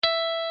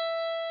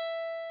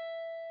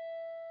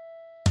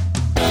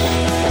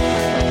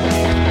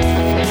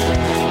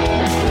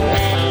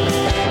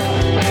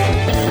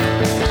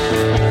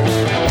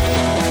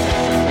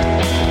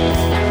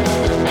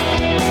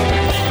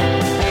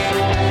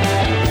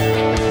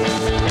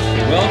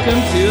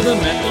Welcome to the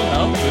Mental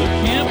Health Boot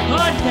Camp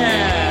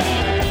Podcast.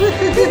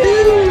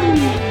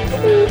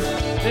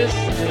 This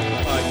is the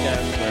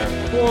podcast where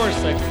 4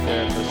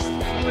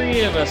 psychotherapists,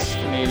 3 of us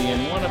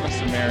Canadian, 1 of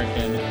us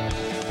American,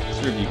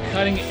 serve you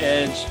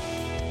cutting-edge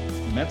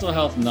mental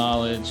health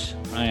knowledge.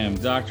 I am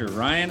Dr.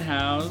 Ryan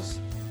Howes,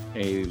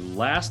 a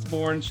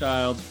last-born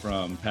child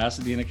from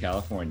Pasadena,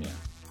 California.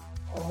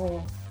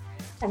 Oh,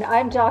 and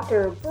I'm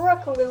Dr.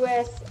 Brooke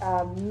Lewis,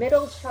 a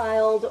middle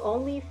child,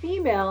 only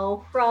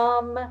female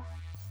from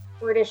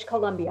British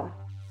Columbia.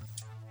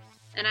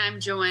 And I'm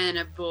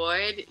Joanna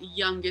Boyd,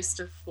 youngest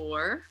of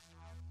 4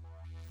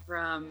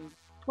 from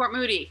Port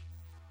Moody.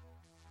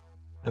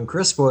 I'm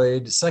Chris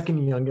Boyd,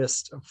 second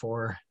youngest of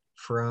 4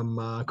 from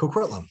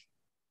Coquitlam.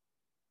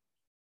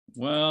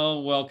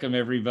 Well, welcome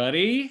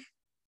everybody.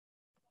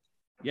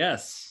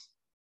 Yes,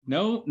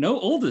 no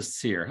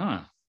oldests here,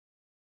 huh?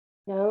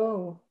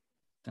 No.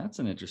 That's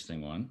an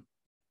interesting one.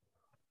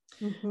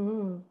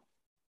 Mm-hmm.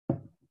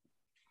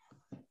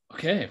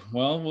 Okay,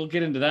 well, we'll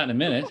get into that in a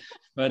minute,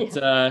 but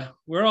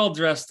we're all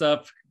dressed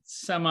up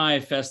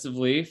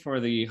semi-festively for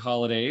the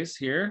holidays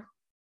here.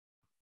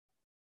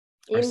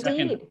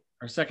 Indeed.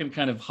 Our second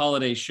kind of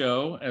holiday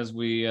show, as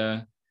we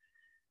have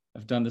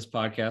done this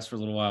podcast for a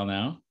little while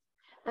now.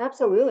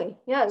 Absolutely.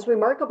 Yeah, it's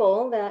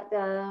remarkable that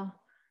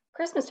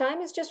Christmas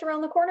time is just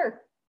around the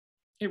corner.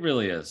 It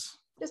really is.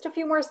 Just a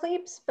few more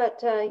sleeps,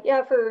 but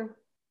for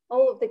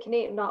all of the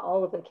Canadian, not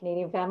all of the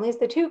Canadian families,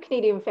 the 2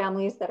 Canadian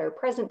families that are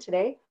present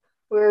today,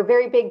 we're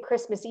very big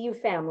Christmas Eve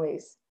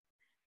families.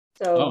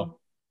 So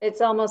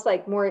It's almost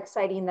like more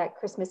exciting that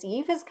Christmas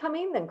Eve is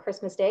coming than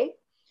Christmas Day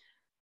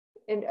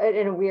in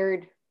a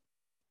weird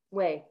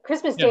way.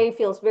 Christmas Day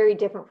feels very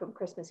different from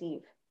Christmas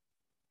Eve.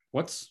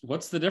 What's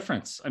the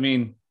difference? I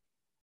mean,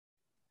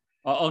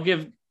 I'll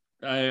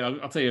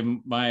tell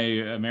you my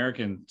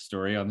American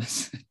story on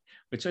this,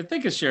 which I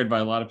think is shared by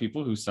a lot of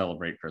people who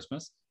celebrate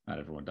Christmas. Not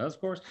everyone does, of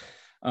course.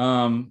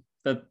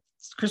 That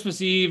Christmas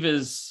Eve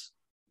is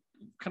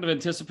kind of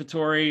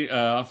anticipatory.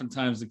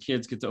 Oftentimes the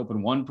kids get to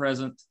open 1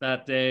 present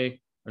that day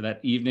or that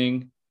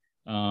evening.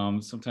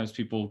 Sometimes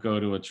people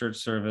go to a church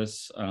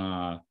service.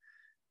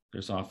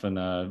 There's often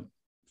a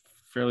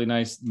fairly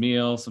nice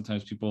meal.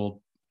 Sometimes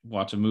people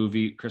watch a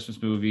movie, Christmas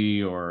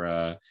movie,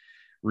 or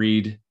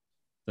read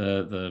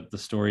the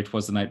story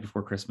 "'Twas the Night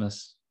Before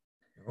Christmas."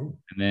 And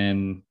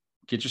then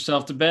get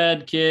yourself to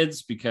bed,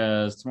 kids,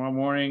 because tomorrow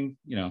morning,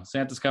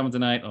 Santa's coming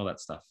tonight, all that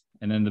stuff.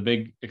 And then the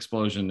big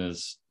explosion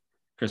is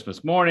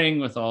Christmas morning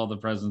with all the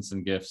presents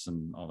and gifts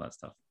and all that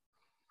stuff.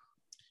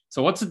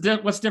 So what's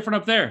different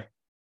up there?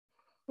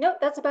 Nope,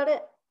 that's about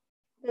it.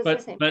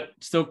 That's the same. But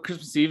still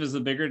Christmas Eve is a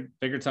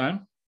bigger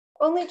time?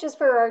 Only just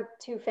for our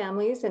 2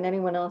 families, and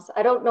anyone else.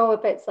 I don't know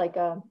if it's like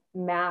a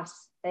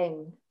mass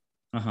thing.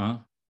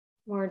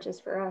 More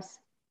just for us.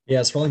 Yeah,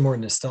 it's probably more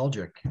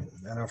nostalgic.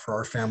 I know for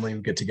our family,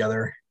 we get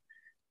together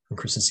on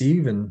Christmas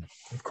Eve, and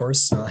of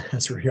course,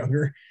 as we're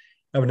younger,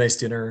 have a nice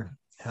dinner.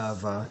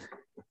 I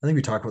think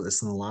we talked about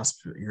this in the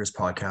last year's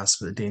podcast,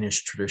 but the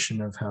Danish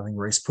tradition of having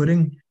rice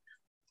pudding.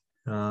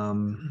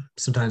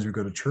 Sometimes we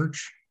go to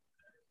church.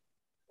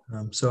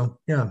 So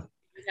yeah.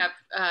 We have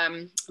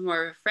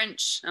more of a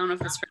French, I don't know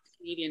if it's French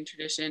Canadian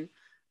tradition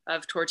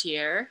of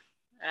tourtière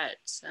at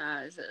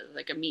is it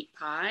like a meat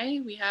pie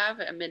we have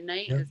at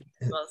midnight, as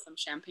well as some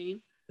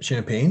champagne.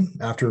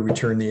 After we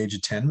turned the age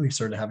of 10, we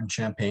started having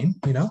champagne,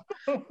 Yeah.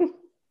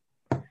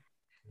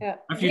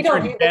 After you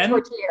don't need the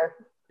tourtière.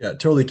 Yeah,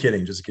 totally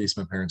kidding, just in case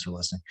my parents are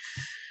listening.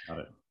 Got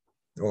it.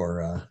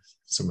 Or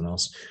someone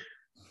else.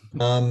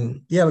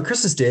 But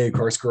Christmas Day, of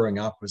course, growing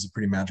up was a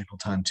pretty magical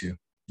time too.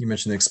 You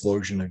mentioned the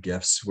explosion of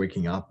gifts,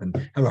 waking up and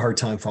have a hard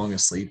time falling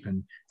asleep,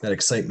 and that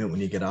excitement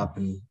when you get up.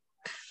 And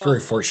very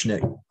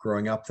fortunate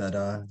growing up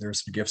that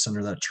there's some gifts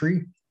under that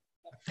tree,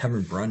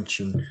 having brunch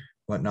and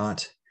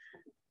whatnot.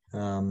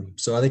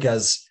 So I think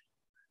as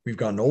we've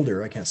gotten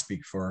older, I can't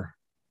speak for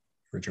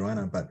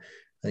Joanna, but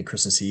I think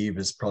Christmas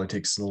Eve probably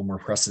takes a little more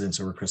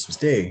precedence over Christmas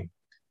Day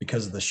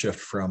because of the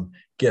shift from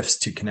gifts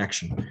to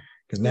connection.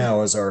 Because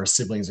now, as our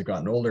siblings have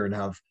gotten older and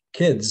have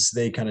kids,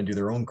 they kind of do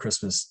their own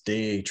Christmas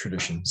Day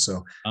tradition.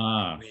 So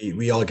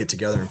we all get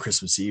together on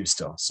Christmas Eve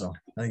still. So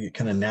I think it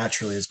kind of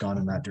naturally has gone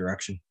in that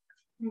direction.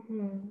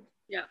 Mm-hmm.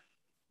 Yeah.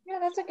 Yeah,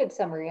 that's a good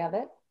summary of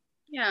it.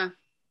 Yeah.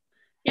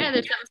 Yeah,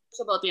 there's something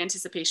special about the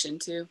anticipation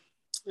too.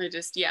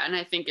 And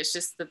I think it's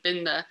just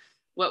been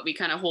what we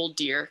kind of hold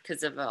dear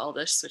because of all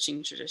the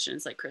switching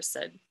traditions, like Chris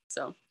said.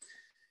 So,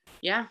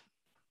 yeah.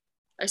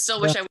 I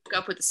still wish I woke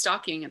up with a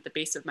stocking at the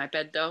base of my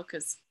bed, though,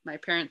 because my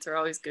parents are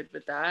always good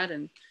with that.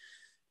 And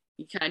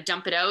you kind of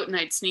dump it out, and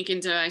I'd sneak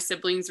into my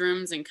siblings'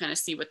 rooms and kind of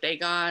see what they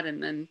got.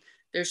 And then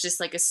there's just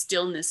like a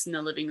stillness in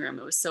the living room.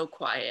 It was so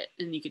quiet,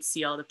 and you could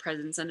see all the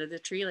presents under the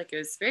tree. Like, it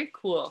was very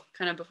cool,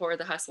 kind of before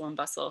the hustle and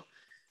bustle.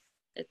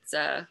 It's,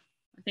 I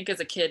think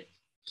as a kid,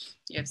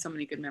 you have so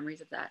many good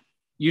memories of that.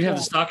 You'd have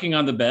the stocking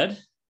on the bed?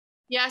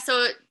 Yeah,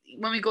 so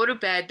when we go to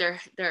bed,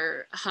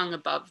 they're hung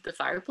above the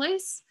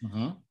fireplace.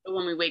 But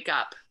when we wake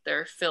up,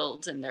 they're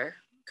filled and they're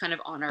kind of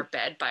on our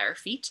bed by our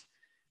feet.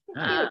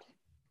 And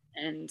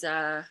And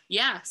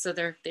so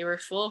they were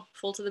full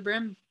to the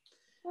brim,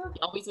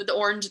 always with the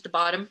orange at the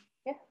bottom.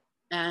 Yeah.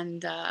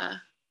 And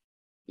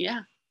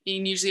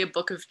and usually a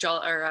book of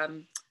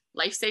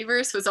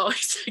lifesavers was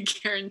always a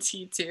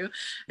guarantee too.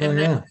 And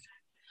yeah.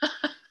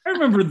 I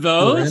remember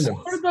those.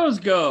 Random. Where did those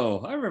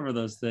go? I remember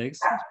those things.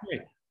 That's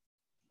great.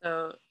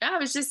 So it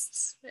was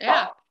just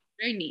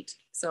very neat.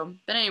 So,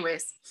 but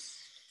anyways,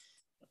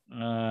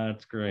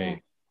 that's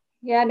great.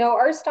 Yeah, no,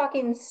 our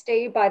stockings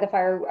stay by the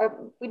fire.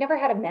 We never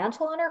had a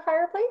mantle on our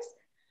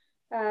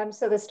fireplace.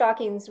 So the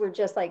stockings were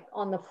just like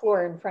on the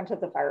floor in front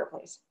of the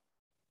fireplace.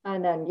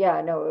 And then,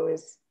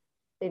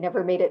 they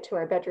never made it to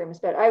our bedrooms,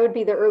 but I would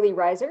be the early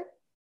riser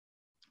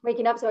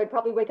waking up. So I'd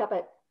probably wake up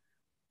at,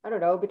 I don't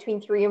know,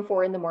 between 3 and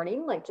 4 in the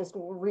morning, like just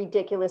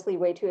ridiculously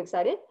way too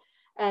excited.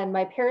 And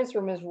my parents'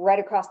 room was right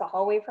across the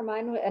hallway from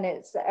mine, and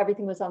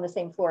everything was on the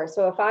same floor.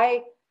 So if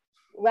I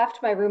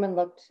left my room and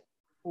looked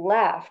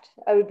left,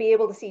 I would be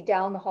able to see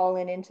down the hall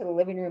and into the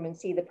living room and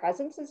see the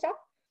presents and stuff.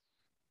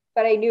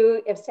 But I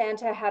knew if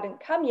Santa hadn't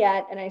come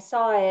yet and I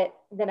saw it,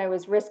 then I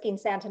was risking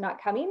Santa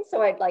not coming.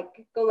 So I'd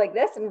like go like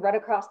this and run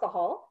across the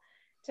hall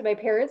to my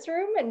parents'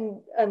 room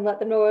and let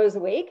them know I was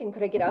awake and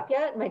could I get up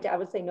yet? And my dad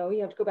would say, no,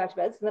 you have to go back to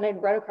bed. So then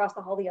I'd run across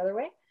the hall the other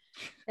way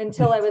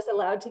until I was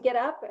allowed to get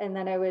up. And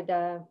then I would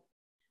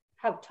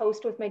have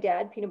toast with my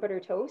dad, peanut butter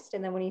toast.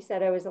 And then when he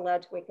said I was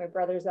allowed to wake my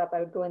brothers up, I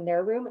would go in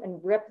their room and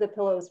rip the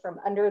pillows from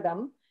under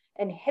them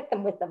and hit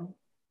them with them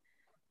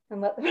and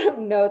let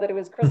them know that it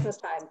was Christmas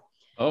time.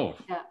 Oh.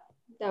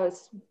 Yeah,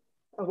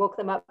 I woke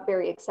them up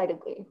very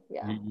excitedly.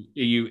 Yeah.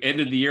 You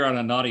ended the year on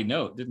a naughty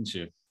note, didn't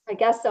you? I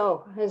guess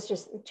so. It was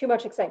just too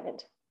much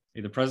excitement.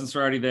 Hey, the presents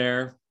are already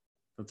there.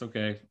 That's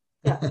okay.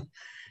 Yeah.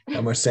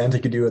 How much Santa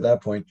could do at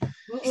that point.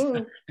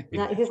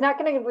 He's not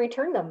going to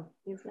return them.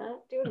 He's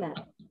not doing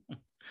that.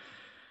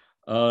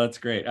 Oh, that's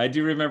great. I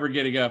do remember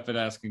getting up and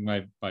asking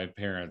my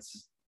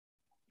parents,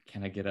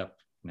 can I get up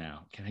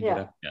now? Can I get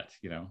up yet?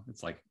 You know,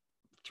 it's like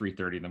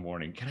 3:30 in the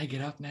morning. Can I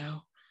get up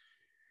now?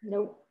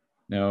 Nope.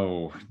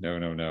 No.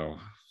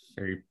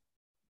 Very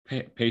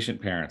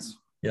patient parents.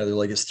 Yeah, they're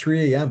like, it's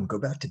 3 a.m. Go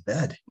back to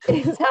bed.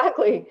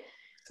 Exactly.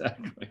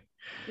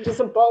 Just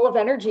a ball of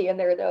energy in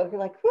there, though. You're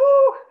like,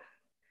 whoo.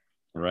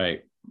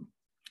 Right.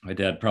 My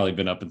dad probably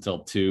been up until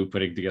 2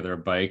 putting together a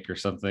bike or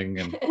something.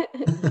 And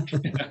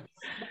can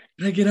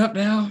I get up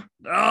now?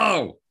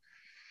 Oh,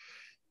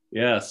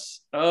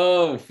 yes.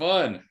 Oh,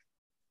 fun.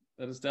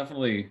 That is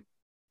definitely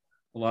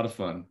a lot of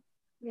fun.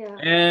 Yeah.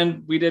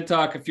 And we did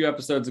talk a few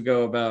episodes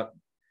ago about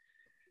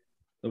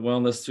the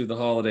wellness through the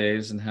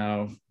holidays and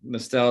how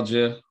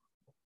nostalgia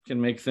can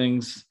make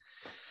things,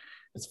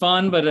 it's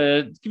fun, but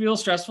it can be a little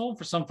stressful.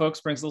 For some folks,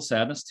 brings a little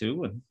sadness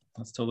too, and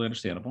that's totally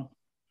understandable.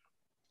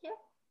 Yeah.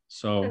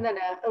 So, and then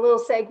a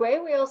little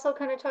segue, we also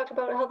kind of talked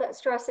about how that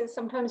stress is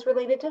sometimes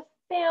related to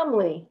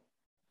family.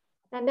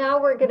 And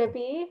now we're going to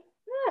be,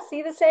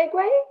 see the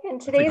segue?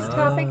 And today's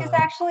topic is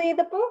actually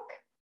the book.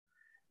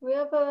 We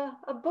have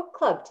a book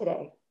club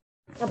today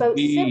about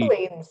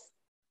siblings.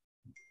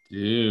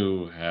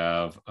 Do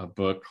have a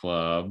book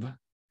club,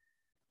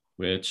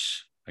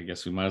 which I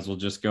guess we might as well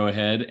just go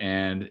ahead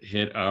and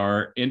hit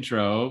our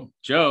intro.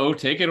 Joe,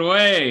 take it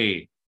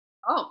away.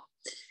 Oh,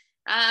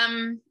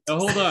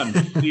 hold on.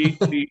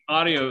 the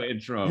audio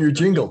intro. Your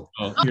jingle.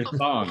 Your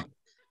song.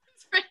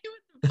 It's right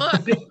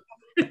with the book.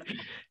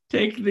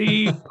 Take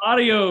the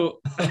audio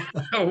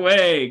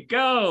away.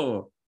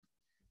 Go.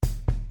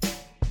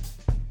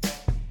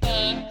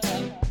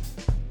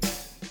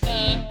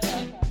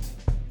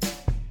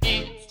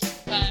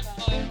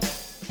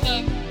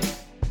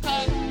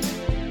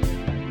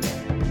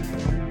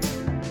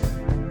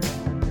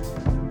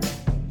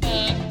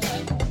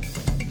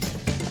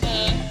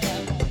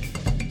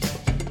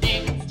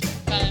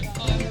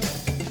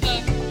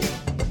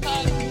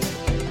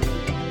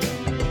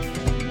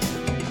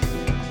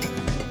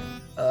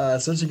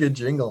 Such a good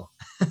jingle.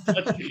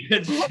 That's a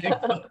good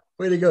jingle.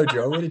 Way to go,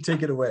 Joe. Way to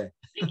take it away.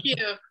 Thank you.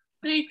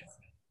 Thanks.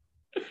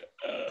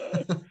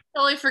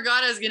 Totally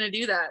forgot I was going to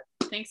do that.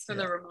 Thanks for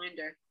the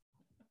reminder.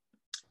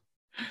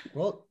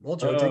 Well,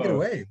 Joe, take it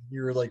away.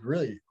 You were like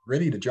really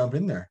ready to jump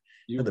in there.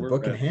 You had the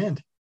book in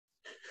hand.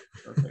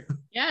 Perfect.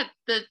 Yeah,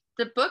 the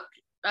book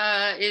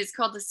is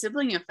called The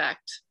Sibling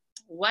Effect.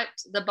 What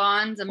the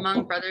bonds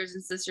among brothers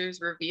and sisters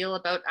reveal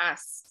about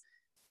us.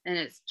 And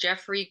it's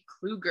Jeffrey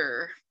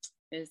Kluger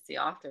is the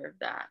author of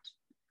that.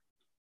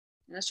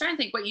 And I was trying to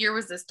think, what year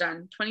was this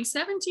done?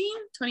 2017?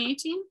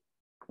 2018?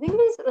 I think it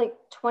was like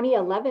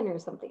 2011 or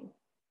something.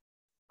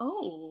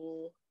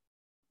 Oh.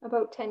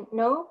 About 10.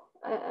 No,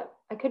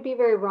 I could be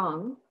very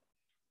wrong.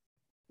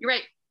 You're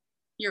right.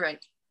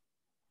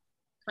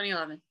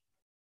 2011.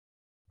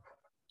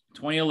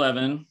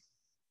 2011.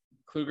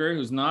 Kluger,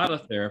 who's not a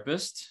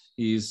therapist,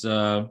 he's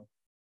an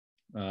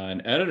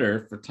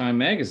editor for Time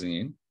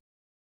Magazine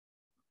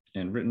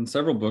and written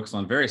several books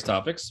on various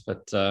topics,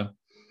 but I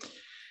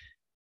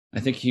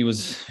think he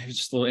was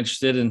just a little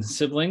interested in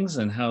siblings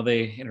and how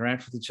they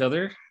interact with each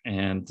other,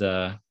 and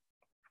had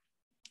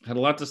a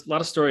lot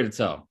of story to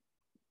tell.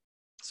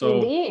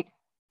 So, indeed.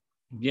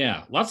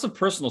 Yeah, lots of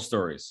personal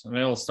stories. I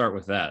mean, I'll start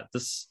with that.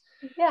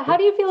 Yeah, how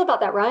do you feel about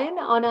that, Ryan?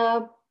 On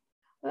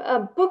a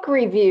book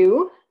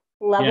review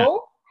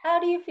level, how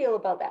do you feel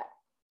about that?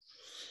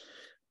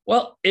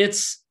 Well,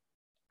 it's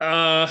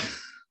I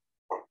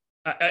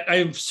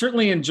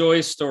certainly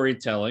enjoy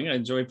storytelling. I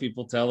enjoy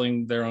people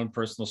telling their own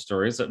personal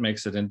stories. That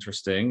makes it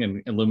interesting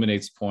and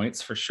illuminates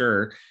points for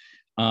sure.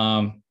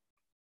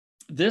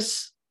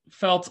 This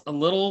felt a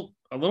little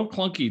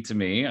clunky to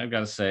me, I've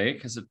got to say,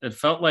 because it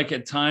felt like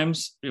at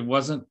times it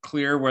wasn't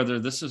clear whether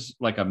this is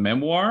like a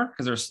memoir,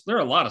 because there are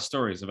a lot of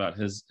stories about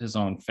his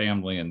own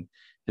family and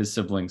his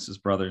siblings, his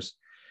brothers.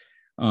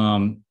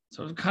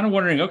 So I was kind of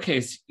wondering, okay,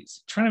 is he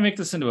trying to make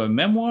this into a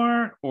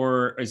memoir,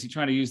 or is he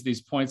trying to use these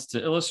points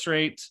to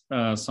illustrate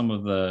some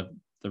of the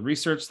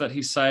research that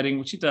he's citing,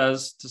 which he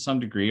does to some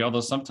degree, although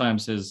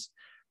sometimes his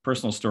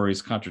personal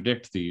stories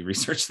contradict the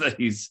research that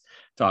he's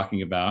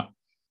talking about.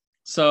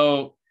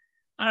 So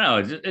I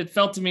don't know, it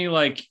felt to me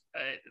like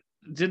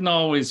it didn't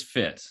always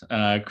fit.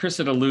 Chris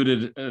had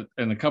alluded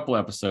in a couple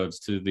episodes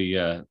to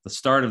the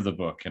start of the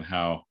book and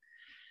how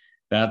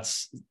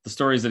that's the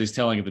stories that he's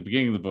telling at the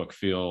beginning of the book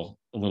feel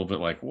a little bit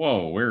like,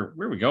 whoa, where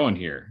are we going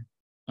here?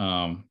 So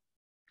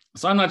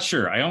I'm not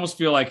sure. I almost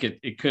feel like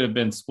it could have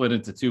been split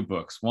into two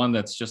books. One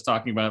that's just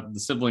talking about the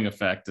sibling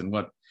effect and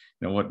what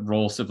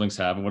role siblings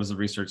have and what does the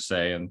research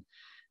say. And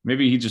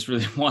maybe he just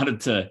really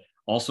wanted to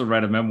also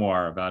write a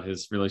memoir about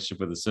his relationship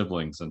with his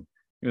siblings. And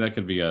maybe that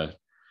could be a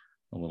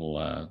little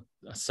a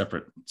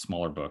separate,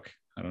 smaller book.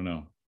 I don't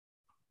know.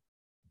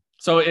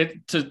 So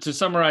to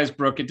summarize,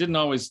 Brooke, it didn't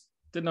always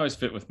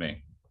fit with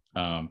me.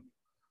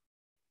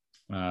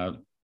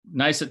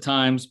 Nice at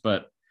times,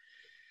 but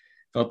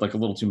felt like a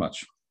little too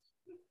much.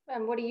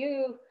 What do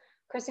you,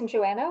 Chris and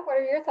Joanna, what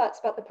are your thoughts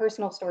about the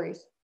personal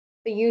stories,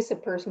 the use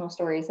of personal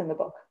stories in the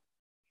book?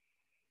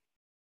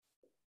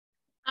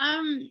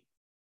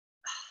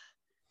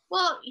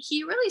 Well,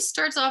 he really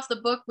starts off the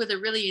book with a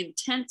really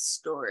intense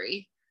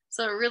story.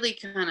 So it really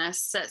kind of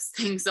sets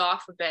things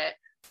off a bit,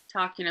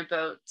 talking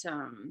about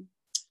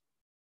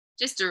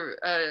just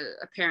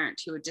a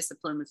parent who would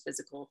discipline with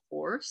physical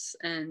force.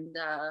 And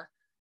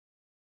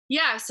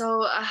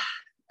so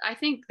I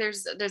think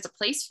there's a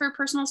place for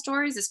personal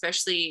stories,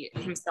 especially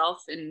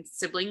himself and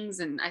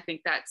siblings. And I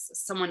think that's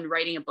someone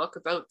writing a book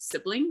about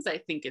siblings. I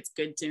think it's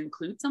good to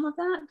include some of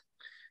that.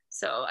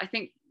 So I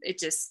think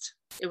it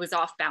was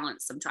off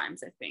balance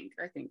sometimes, I think,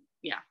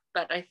 yeah.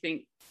 But I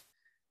think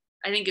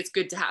it's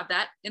good to have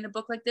that in a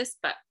book like this,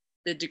 but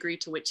the degree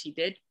to which he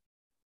did,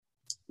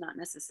 not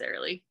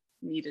necessarily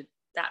needed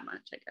that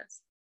much, I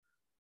guess.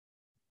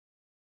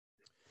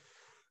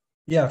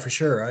 Yeah, for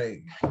sure.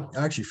 I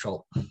actually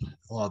felt a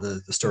lot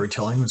of the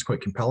storytelling was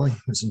quite compelling.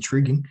 It was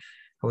intriguing.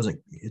 I wasn't,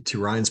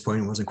 to Ryan's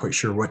point, I wasn't quite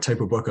sure what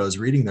type of book I was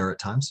reading there at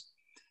times.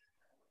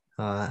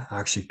 I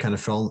actually kind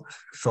of felt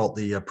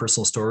the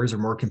personal stories are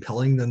more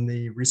compelling than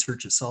the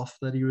research itself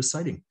that he was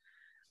citing.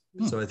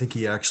 So I think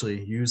he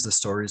actually used the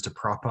stories to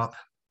prop up,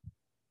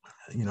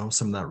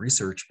 some of that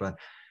research. But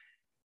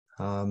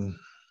it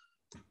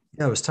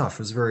was tough. It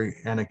was very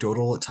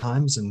anecdotal at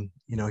times, and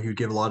he would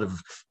give a lot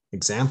of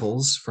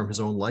examples from his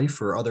own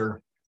life or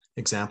other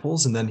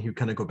examples, and then he would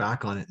kind of go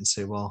back on it and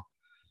say, well,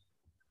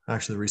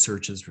 actually the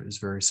research is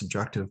very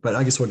subjective. But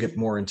I guess we'll get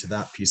more into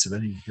that piece of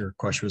it. Your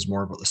question was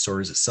more about the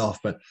stories itself,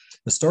 but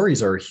the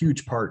stories are a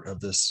huge part of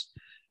this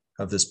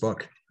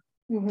book.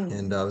 Mm-hmm.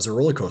 And it was a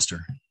roller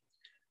coaster,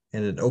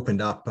 and it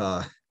opened up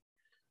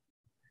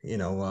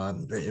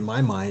in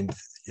my mind,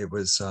 it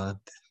was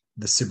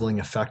the sibling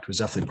effect was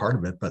definitely part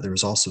of it, but there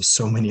was also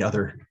so many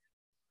other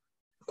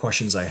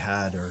questions I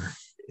had or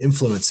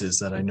influences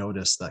that I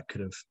noticed that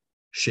could have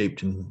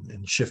shaped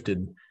and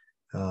shifted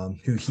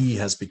who he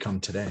has become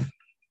today.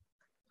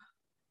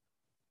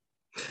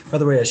 By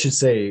the way, I should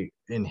say,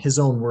 in his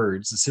own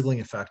words, the sibling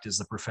effect is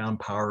the profound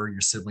power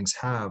your siblings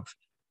have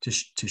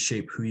to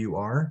shape who you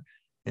are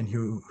and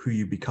who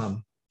you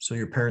become. So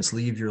your parents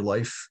leave your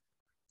life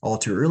all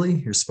too early.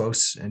 Your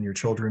spouse and your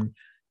children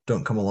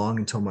don't come along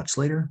until much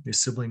later. Your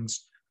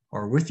siblings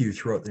are with you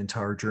throughout the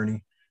entire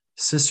journey.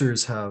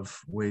 Sisters have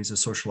ways of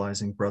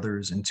socializing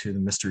brothers into the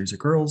mysteries of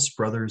girls.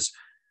 Brothers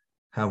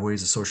have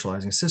ways of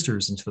socializing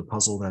sisters into the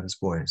puzzle that is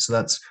boys. So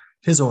that's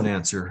his own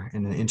answer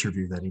in an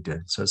interview that he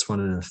did. So I just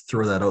wanted to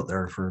throw that out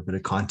there for a bit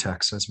of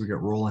context as we get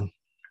rolling.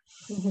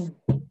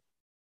 Mm-hmm.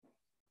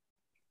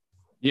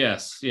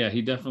 Yes. Yeah,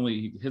 he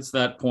definitely hits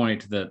that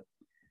point that,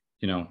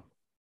 like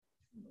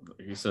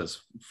he says,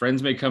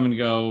 friends may come and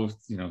go,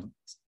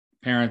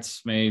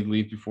 parents may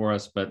leave before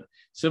us, but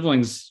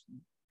siblings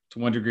to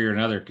one degree or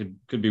another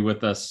could be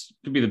with us,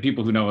 could be the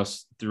people who know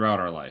us throughout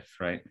our life,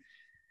 right?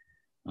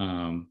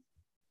 From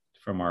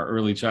our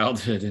early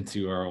childhood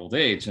into our old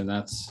age. And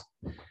that's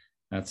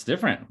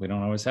different. We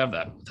don't always have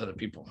that with other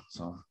people.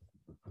 So,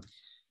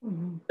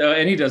 mm-hmm.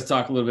 And he does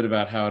talk a little bit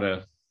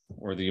about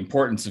or the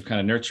importance of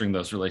kind of nurturing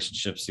those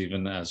relationships,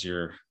 even as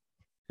you're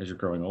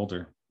growing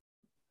older.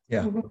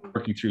 Yeah.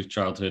 Working through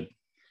childhood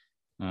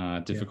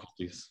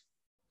difficulties.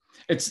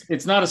 Yeah.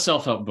 It's not a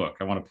self-help book.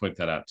 I want to point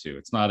that out too.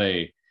 It's not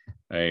a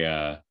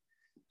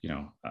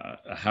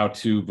a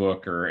how-to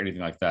book or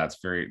anything like that.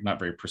 It's not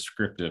very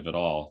prescriptive at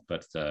all,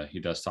 but he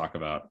does talk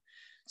about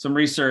some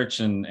research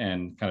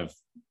and kind of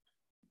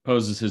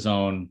poses his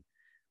own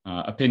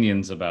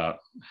opinions about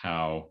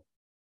how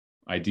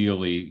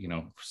ideally,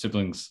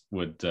 siblings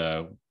would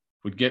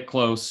get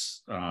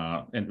close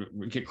and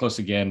would get close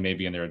again,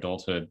 maybe in their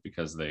adulthood,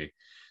 because they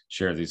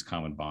share these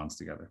common bonds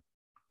together.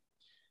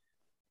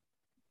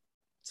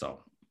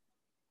 So,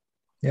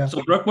 yeah.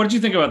 So, Brooke, what did you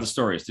think about the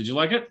stories? Did you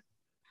like it?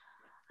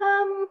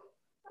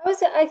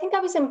 I think I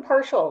was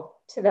impartial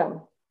to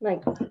them.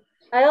 Like,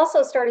 I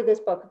also started this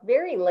book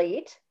very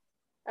late.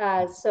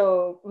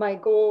 So my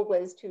goal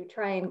was to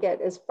try and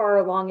get as far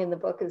along in the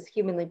book as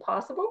humanly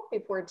possible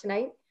before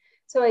tonight.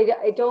 So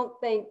I don't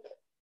think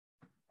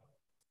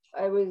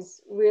I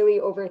was really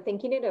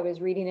overthinking it. I was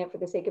reading it for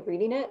the sake of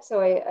reading it.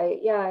 So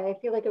I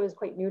feel like I was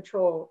quite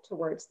neutral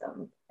towards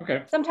them.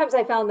 Okay. Sometimes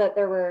I found that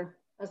I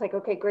was like,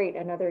 okay, great,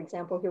 another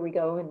example, here we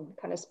go, and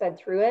kind of sped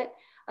through it.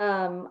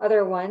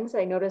 Other ones,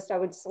 I noticed I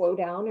would slow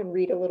down and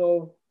read a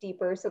little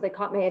deeper, so they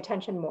caught my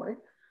attention more,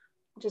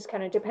 just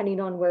kind of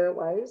depending on where it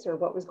was or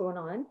what was going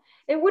on.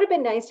 It would have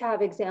been nice to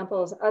have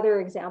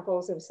other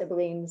examples of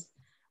siblings,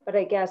 but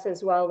I guess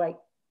as well, like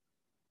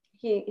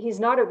he's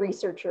not a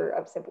researcher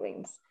of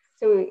siblings.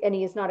 So, and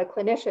he is not a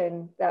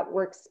clinician that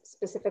works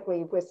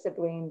specifically with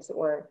siblings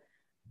or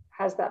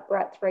has that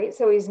breadth, right?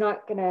 So he's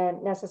not gonna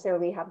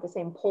necessarily have the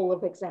same pool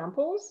of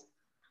examples,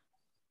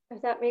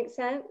 if that makes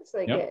sense.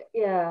 Like, yep.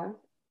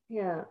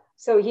 Yeah.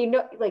 So he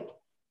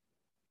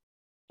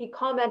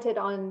commented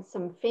on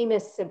some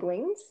famous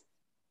siblings,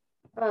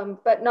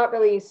 but not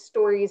really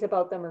stories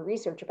about them or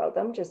research about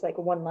them, just like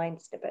one-line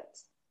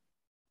snippets.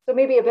 So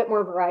maybe a bit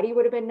more variety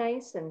would have been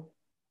nice. And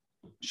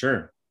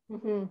sure.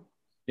 Mm-hmm.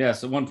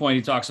 Yes, at one point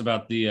he talks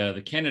about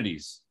the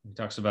Kennedys. He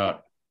talks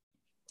about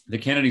the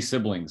Kennedy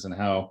siblings and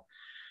how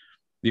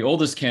the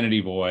oldest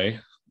Kennedy boy,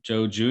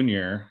 Joe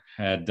Jr.,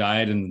 had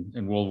died in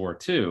World War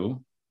II.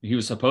 He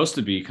was supposed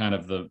to be kind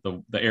of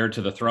the heir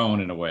to the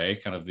throne in a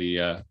way, kind of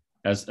the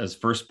as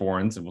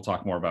firstborns, and we'll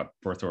talk more about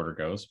birth order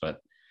goes,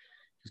 but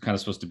he's kind of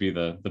supposed to be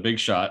the big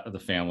shot of the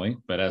family.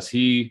 But as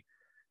he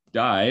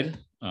died,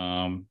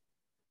 then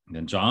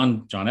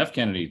John F.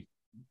 Kennedy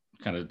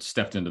kind of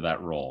stepped into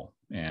that role.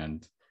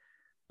 And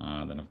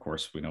then, of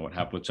course, we know what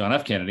happened with John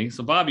F. Kennedy.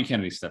 So Bobby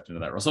Kennedy stepped into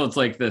that role. So it's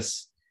like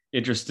this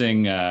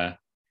interesting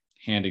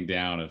handing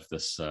down of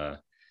this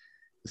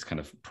kind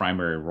of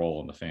primary role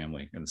in the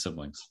family and the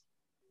siblings.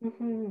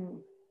 Mm-hmm.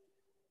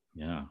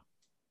 Yeah.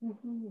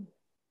 Mm-hmm.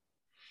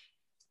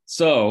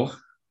 So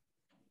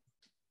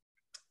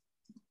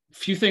a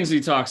few things he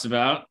talks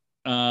about.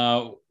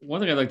 One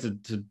thing I'd like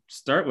to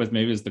start with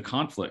maybe is the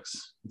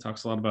conflicts. He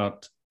talks a lot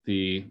about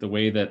the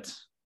way that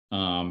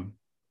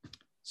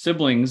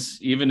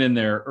siblings, even in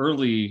their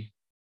early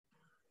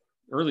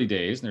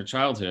days, in their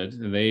childhood,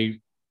 they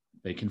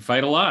can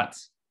fight a lot.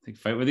 They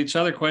fight with each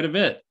other quite a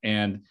bit.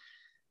 And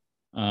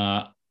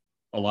a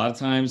lot of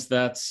times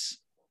that's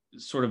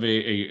sort of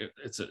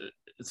it's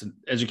an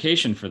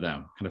education for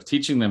them, kind of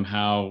teaching them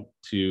how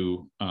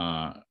to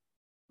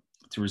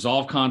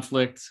resolve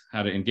conflict,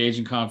 how to engage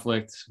in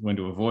conflict, when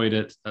to avoid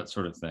it, that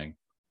sort of thing.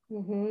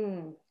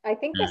 Mm-hmm. I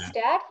think the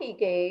stat he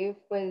gave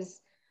was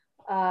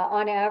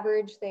on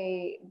average,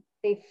 they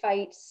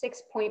fight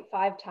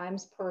 6.5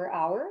 times per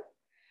hour,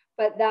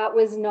 but that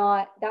was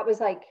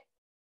like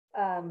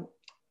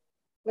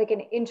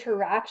an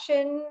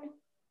interaction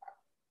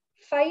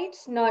fight,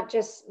 not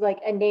just like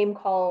a name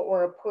call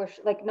or a push,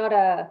 like not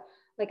a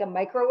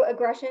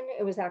microaggression.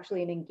 It was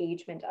actually an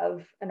engagement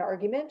of an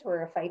argument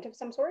or a fight of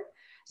some sort.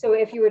 So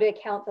if you were to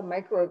count the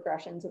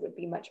microaggressions, it would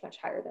be much, much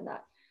higher than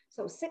that.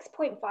 So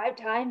 6.5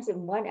 times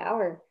in 1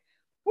 hour.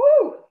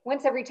 Woo!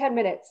 Once every 10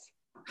 minutes.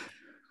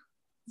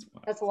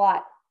 That's a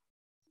lot.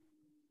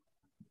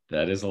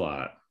 That is a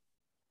lot.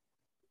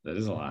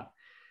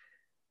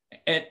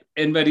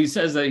 And but he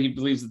says that he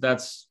believes that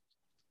that's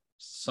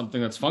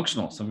something that's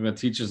functional, something that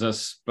teaches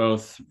us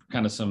both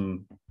kind of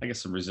some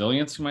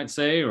resilience, you might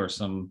say, or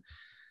some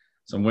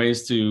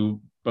ways to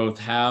both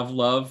have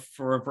love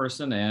for a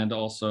person and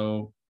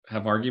also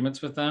have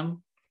arguments with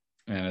them.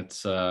 And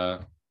it's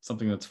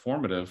something that's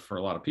formative for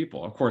a lot of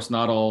people. Of course,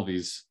 not all of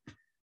these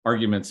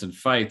arguments and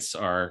fights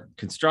are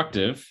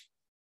constructive.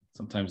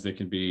 Sometimes they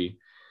can be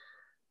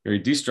very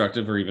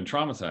destructive or even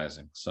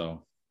traumatizing.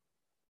 So,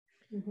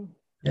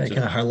 yeah, he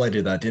kind of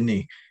highlighted that, didn't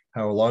he?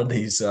 How a lot of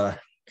these, I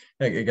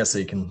guess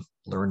they can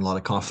learn a lot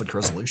of conflict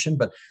resolution,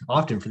 but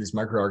often for these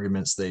micro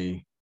arguments,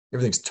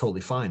 everything's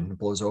totally fine. It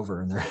blows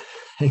over and they're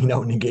hanging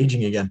out and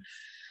engaging again.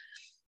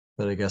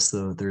 But I guess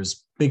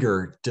there's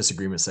bigger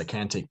disagreements that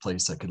can take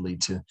place that could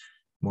lead to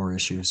more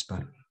issues.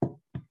 But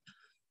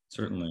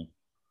certainly.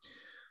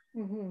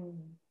 Mm-hmm.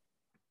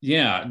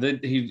 Yeah,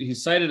 he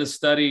cited a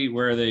study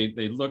where they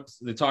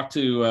talked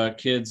to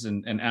kids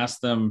and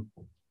asked them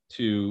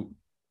to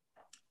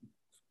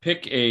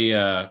pick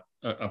a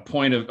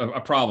point of a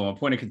problem, a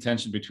point of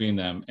contention between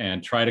them,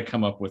 and try to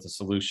come up with a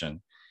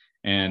solution,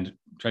 and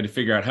try to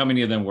figure out how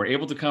many of them were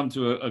able to come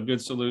to a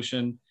good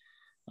solution,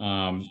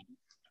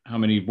 how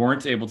many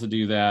weren't able to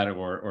do that,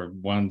 or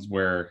ones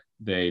where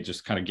they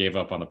just kind of gave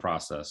up on the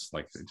process,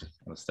 like they just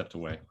kind of stepped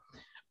away.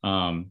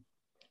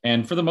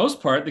 And for the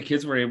most part, the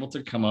kids were able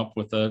to come up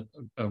with a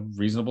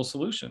reasonable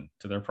solution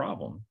to their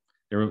problem.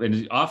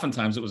 And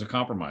oftentimes it was a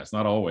compromise,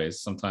 not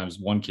always. Sometimes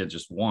one kid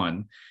just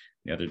won,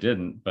 the other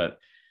didn't, but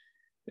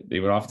they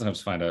would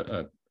oftentimes find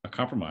a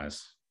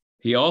compromise.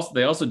 They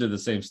also did the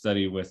same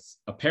study with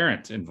a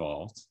parent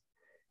involved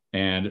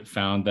and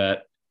found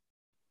that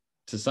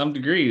to some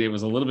degree, it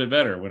was a little bit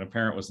better when a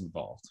parent was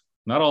involved.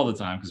 Not all the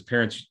time, because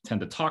parents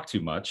tend to talk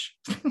too much.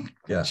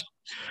 Yeah.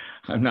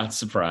 I'm not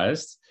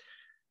surprised.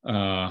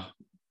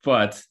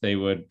 But they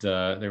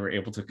were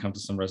able to come to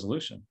some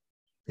resolution.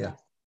 Yeah.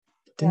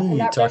 And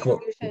that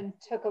resolution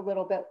took a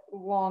little bit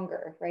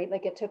longer, right?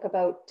 Like it took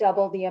about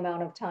double the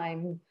amount of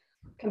time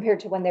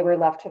compared to when they were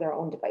left to their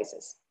own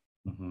devices.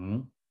 Mm-hmm.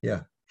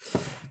 Yeah.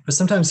 But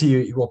sometimes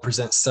he will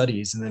present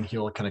studies and then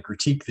he'll kind of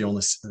critique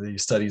the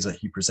studies that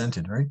he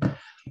presented, right?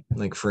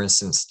 Like, for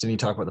instance, didn't he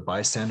talk about the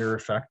bystander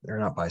effect, or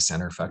not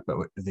bystander effect, but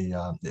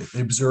the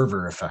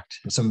observer effect?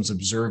 If someone's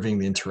observing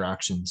the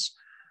interactions,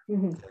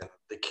 mm-hmm.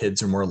 the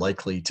kids are more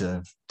likely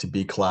to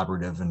be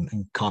collaborative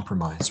and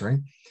compromise, right?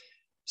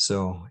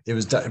 So it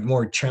was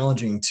more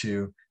challenging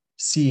to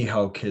see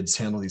how kids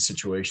handle these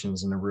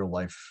situations in a real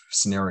life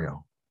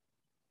scenario.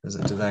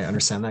 Did I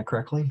understand that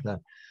correctly? That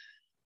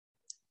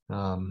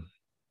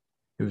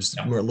it was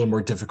a little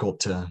more difficult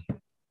to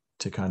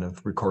kind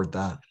of record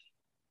that.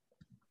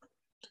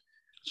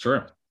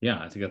 Sure. Yeah,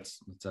 I think that's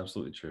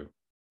absolutely true.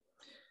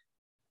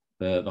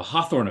 The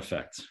Hawthorne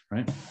effect,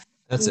 right?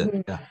 That's mm-hmm.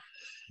 it. Yeah.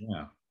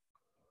 Yeah.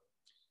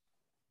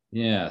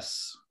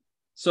 Yes.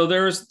 So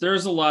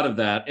there's a lot of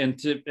that, and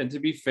to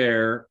be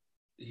fair,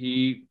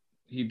 he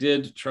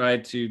did try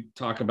to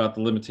talk about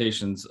the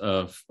limitations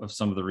of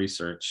some of the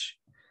research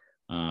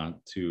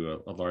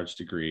to a large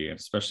degree,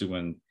 especially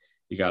when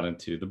he got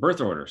into the birth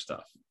order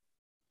stuff,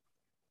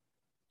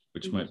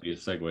 which mm-hmm. might be a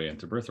segue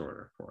into birth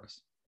order for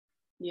us.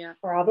 Yeah,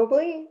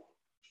 probably.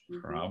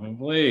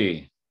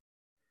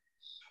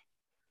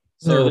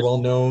 So there a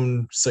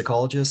well-known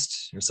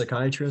psychologist or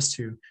psychiatrist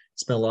who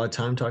spent a lot of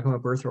time talking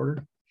about birth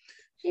order.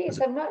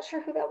 Geez, I'm not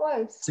sure who that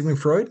was. Sigmund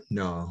Freud?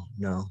 No,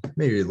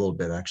 maybe a little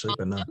bit actually,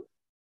 but not.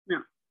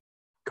 No.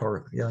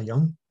 Carl, yeah,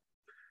 Jung?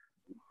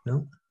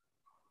 No.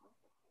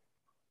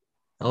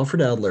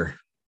 Alfred Adler.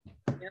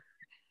 Yep.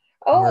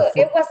 Oh,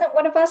 it wasn't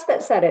one of us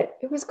that said it.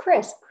 It was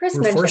Chris. Chris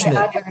mentioned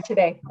Adler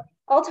today.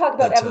 I'll talk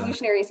about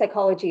evolutionary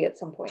psychology at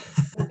some point.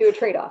 We'll do a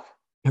trade-off.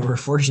 We're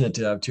fortunate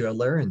to have two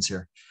Adlerians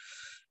here.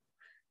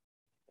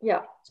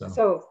 Yeah,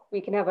 so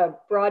we can have a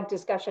broad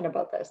discussion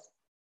about this.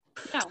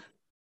 Yeah.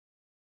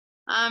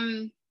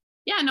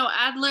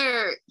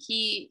 Adler,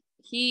 he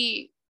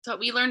taught,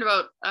 we learned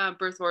about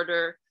birth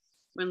order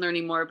when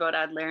learning more about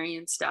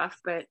Adlerian stuff,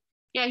 but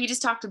yeah, he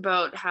just talked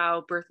about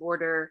how birth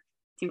order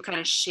can kind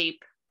of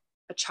shape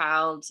a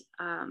child,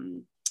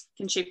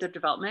 can shape their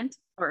development,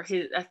 or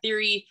a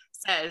theory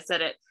says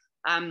that it,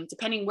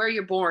 depending where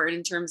you're born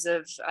in terms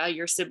of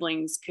your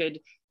siblings could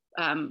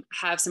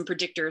have some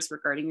predictors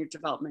regarding your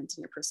development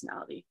and your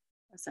personality,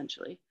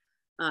 essentially.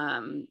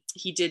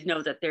 He did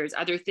know that there's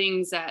other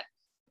things that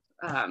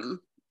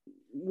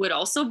would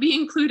also be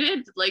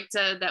included, like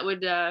that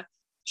would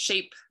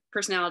shape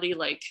personality,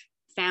 like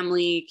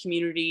family,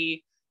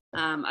 community,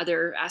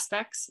 other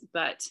aspects.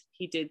 But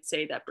he did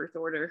say that birth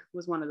order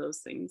was one of those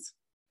things.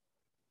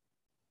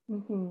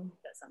 Mm-hmm.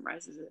 That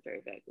summarizes it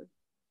very vaguely.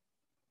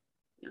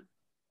 Yeah.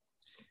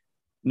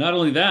 Not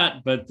only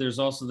that, but there's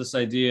also this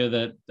idea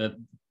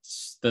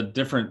that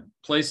different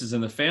places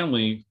in the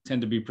family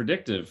tend to be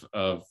predictive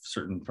of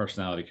certain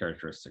personality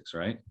characteristics,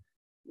 right?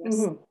 Yes.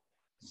 Mm-hmm.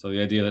 So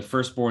the idea that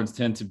firstborns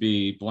tend to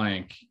be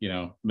blank,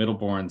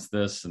 middleborns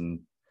this and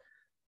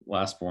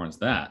lastborns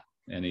that,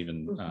 and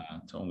even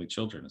to only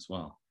children as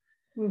well.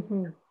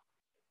 Mm-hmm.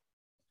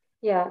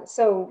 Yeah,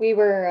 so we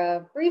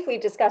were briefly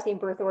discussing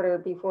birth order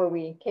before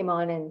we came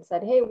on and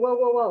said, hey,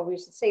 whoa, we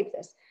should save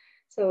this.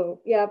 So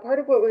yeah, part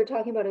of what we were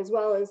talking about as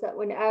well is that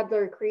when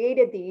Adler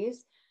created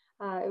these,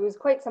 it was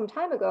quite some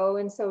time ago,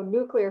 and so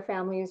nuclear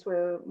families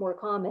were more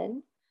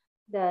common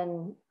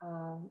than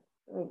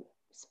like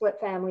split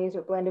families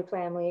or blended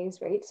families,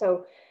 right?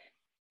 So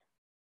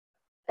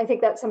I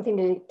think that's something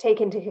to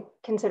take into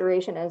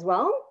consideration as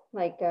well.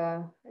 Like,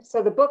 so I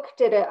thought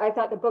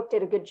the book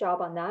did a good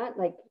job on that,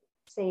 like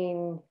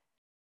saying,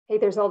 hey,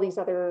 there's all these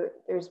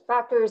there's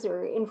factors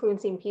or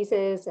influencing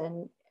pieces,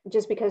 and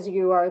just because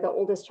you are the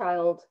oldest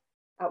child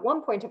at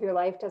one point of your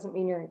life doesn't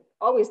mean you're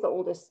always the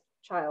oldest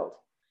child,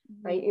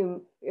 right?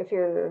 If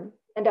you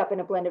end up in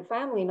a blended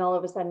family and all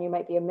of a sudden you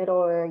might be a middle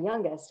or a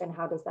youngest, and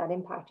how does that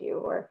impact you?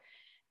 Or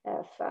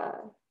if,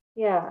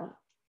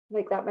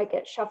 like that might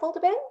get shuffled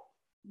a bit.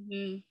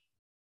 Mm-hmm.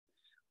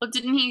 Well,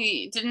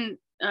 didn't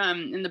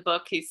in the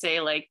book he say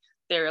like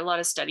there are a lot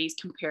of studies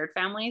compared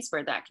families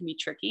where that can be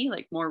tricky,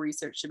 like more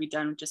research should be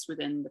done just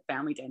within the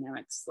family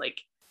dynamics,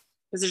 like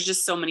because there's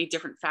just so many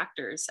different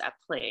factors at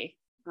play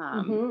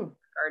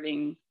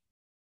regarding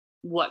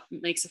what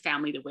makes a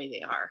family the way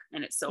they are,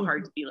 and it's so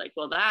hard to be like,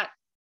 well, that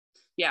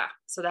yeah,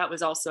 so that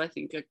was also, I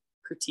think, a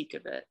critique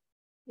of it.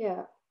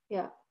 Yeah,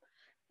 yeah.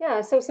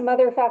 Yeah, so some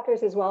other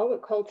factors as well,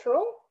 with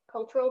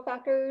cultural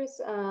factors,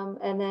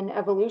 and then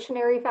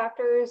evolutionary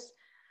factors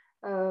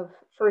of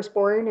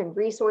firstborn and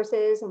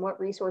resources, and what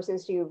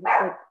resources do you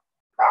like.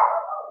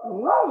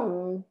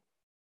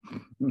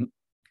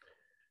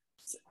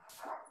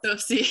 So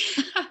see,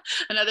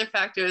 another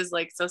factor is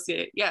like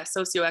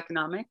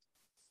socioeconomic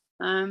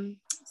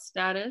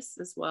status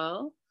as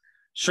well.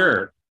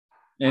 Sure.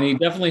 And he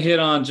definitely hit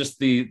on just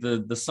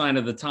the sign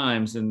of the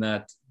times, in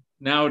that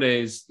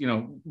nowadays, you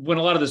know, when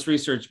a lot of this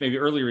research, maybe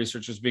early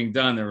research, was being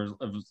done, there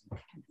was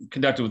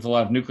conducted with a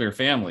lot of nuclear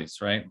families,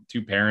 right?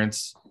 2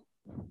 parents,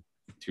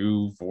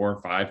 2, 4,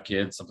 5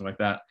 kids, something like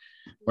that.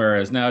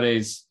 Whereas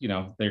nowadays, you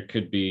know, there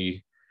could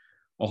be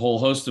a whole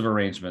host of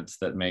arrangements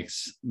that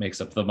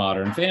makes up the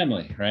modern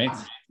family, right?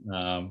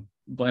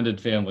 Blended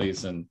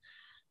families, and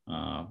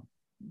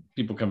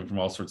people coming from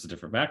all sorts of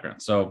different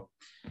backgrounds. So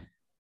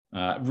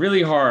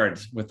really hard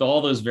with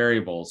all those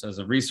variables. As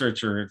a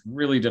researcher, it's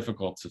really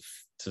difficult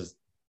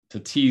to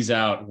tease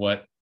out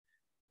what,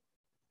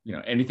 you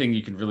know, anything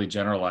you can really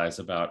generalize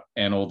about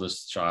an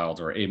oldest child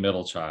or a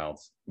middle child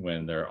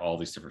when there are all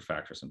these different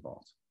factors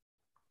involved.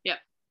 Yeah,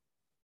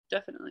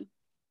 definitely.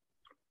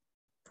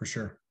 For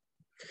sure.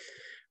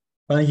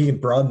 I think you can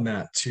broaden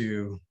that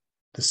to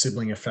the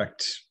sibling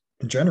effect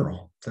in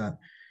general, that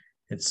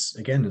it's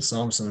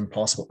almost an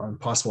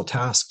impossible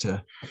task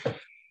to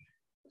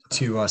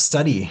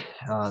study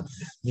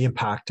the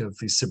impact of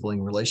these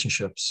sibling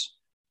relationships,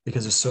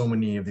 because there's so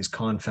many of these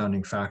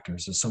confounding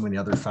factors. There's so many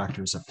other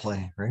factors at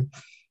play, right?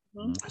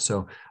 Mm-hmm.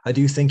 So I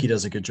do think he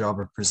does a good job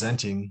of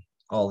presenting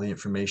all the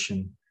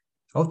information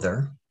out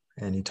there,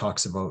 and he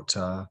talks about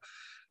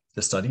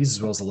the studies as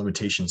well as the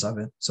limitations of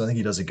it. So I think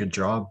he does a good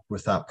job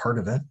with that part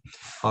of it,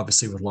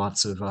 obviously with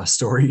lots of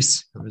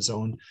stories of his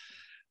own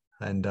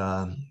and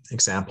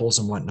examples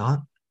and whatnot.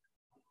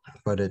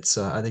 But it's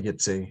I think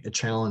it's a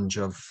challenge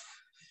of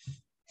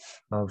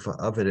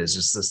it is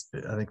just this.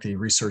 I think the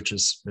research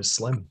is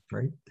slim,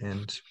 right?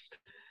 And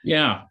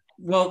yeah,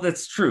 well,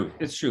 that's true.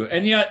 It's true,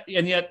 and yet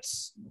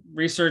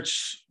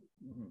research.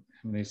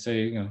 When they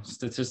say, you know,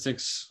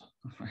 statistics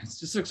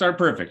aren't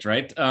perfect,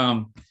 right?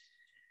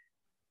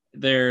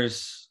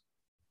 There's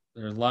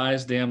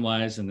lies, damn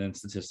lies, and then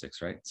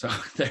statistics, right? So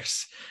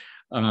there's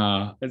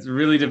it's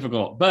really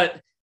difficult,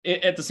 but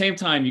at the same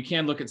time, you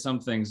can look at some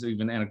things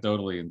even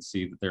anecdotally and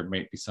see that there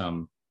may be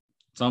some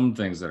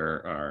things that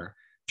are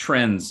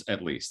trends,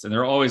 at least, and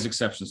there are always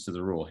exceptions to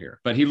the rule here.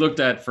 But he looked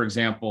at, for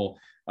example,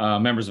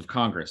 members of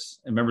Congress,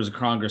 and members of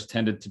Congress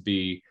tended to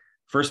be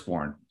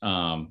firstborn,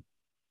 and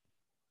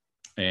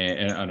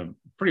on a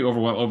pretty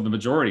overwhelming, the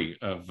majority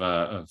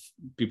of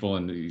people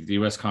in the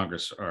U.S.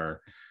 Congress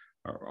are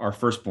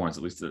firstborns,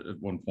 at least at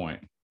one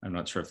point. I'm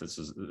not sure if this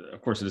is,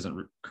 of course, it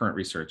isn't current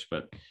research,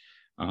 but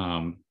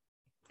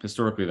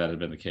historically that had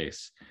been the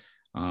case.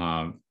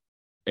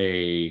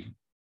 A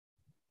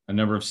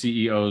number of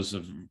CEOs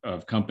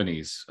of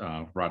companies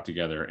brought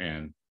together,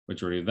 and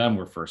majority of them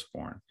were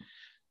firstborn,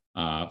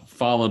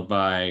 followed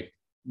by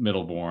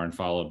middleborn,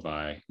 followed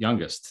by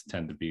youngest,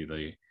 tend to be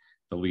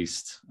the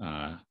least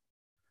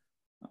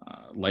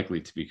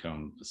likely to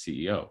become the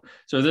CEO.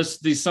 So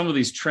some of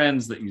these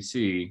trends that you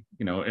see,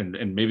 you know,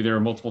 and maybe there are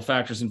multiple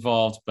factors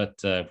involved, but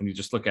when you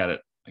just look at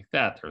it like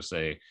that, there's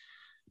a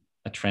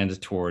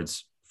trend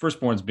towards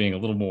firstborns being a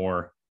little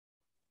more,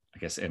 I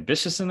guess,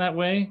 ambitious in that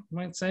way, you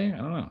might say. I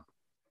don't know.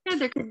 Yeah,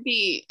 there could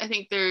be. I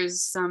think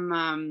there's some,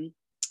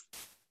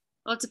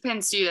 well, it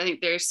depends too. I think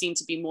there seem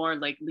to be more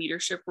like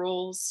leadership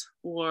roles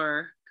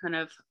or kind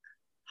of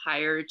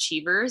higher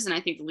achievers. And I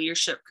think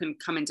leadership can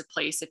come into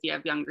place if you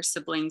have younger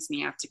siblings and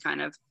you have to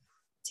kind of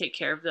take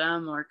care of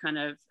them or kind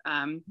of,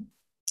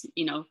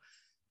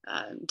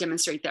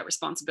 demonstrate that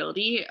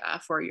responsibility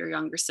for your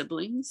younger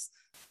siblings.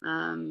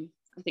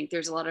 I think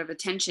there's a lot of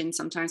attention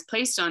sometimes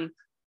placed on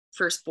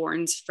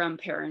firstborns from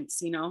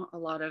parents, you know, a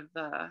lot of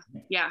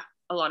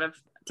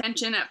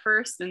attention at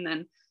first. And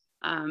then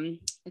I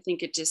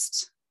think it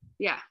just,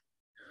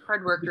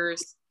 hard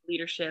workers,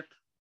 leadership.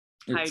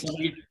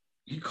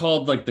 He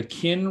called like the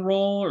kin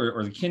role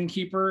or the kin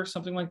keeper,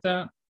 something like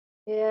that.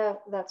 Yeah,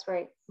 that's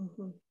right.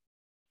 Mm-hmm.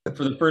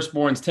 For the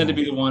firstborns tend to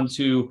be the ones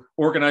who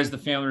organize the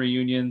family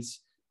reunions,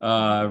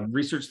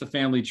 research the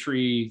family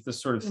tree,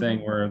 this sort of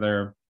thing, where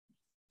they're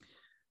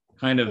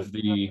kind of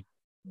the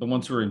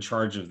ones who are in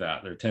charge of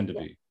that. There tend to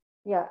be.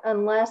 Yeah,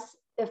 unless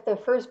if the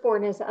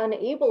firstborn is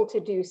unable to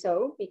do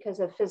so because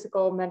of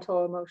physical,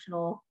 mental,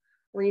 emotional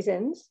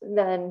reasons,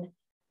 then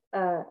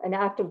an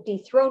act of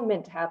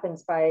dethronement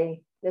happens by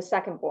the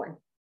secondborn.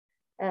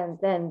 And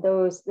then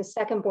the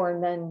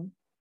secondborn then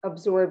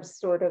absorbs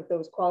sort of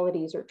those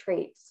qualities or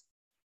traits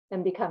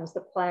and becomes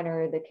the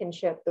planner, the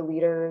kinship, the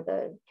leader,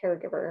 the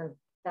caregiver,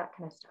 that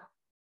kind of stuff.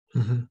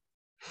 Mm-hmm.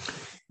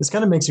 This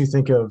kind of makes me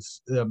think of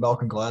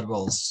Malcolm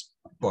Gladwell's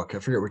book. I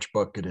forget which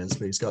book it is,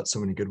 but he's got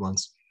so many good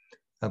ones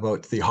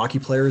about the hockey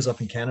players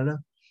up in Canada.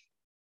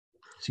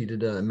 So he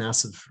did a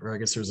massive, or I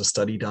guess there was a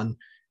study done,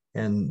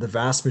 and the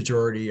vast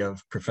majority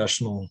of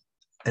professional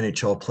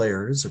NHL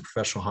players or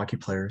professional hockey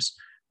players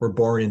were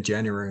born in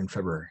January and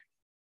February.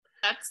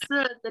 That's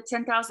the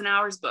 10,000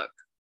 hours book.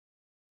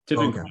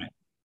 Tipping Okay. point.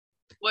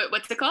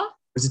 What's it called?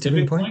 Was it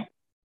Tipping Point?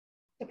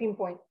 Tipping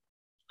point.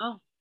 Oh,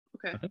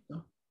 okay. I think so.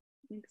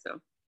 I think so.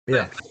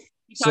 Yeah.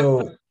 You talked So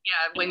about,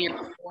 when you're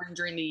born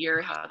during the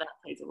year, how that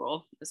plays a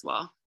role as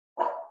well.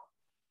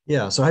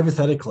 yeah, so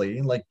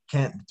hypothetically, like,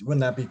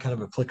 wouldn't that be kind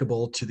of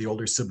applicable to the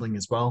older sibling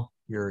as well?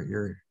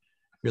 You're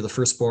the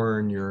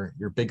firstborn, you're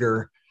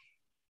bigger,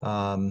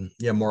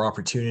 more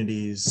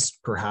opportunities,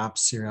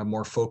 perhaps you have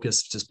more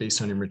focus just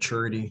based on your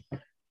maturity.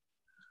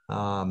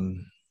 There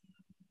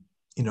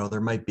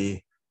might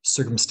be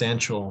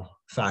circumstantial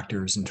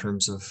factors in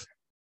terms of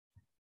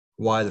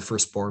why the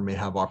firstborn may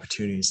have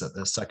opportunities that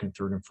the second,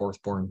 third, and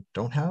fourthborn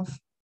don't have.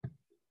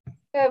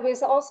 It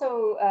was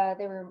also,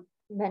 they were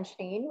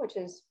mentioning, which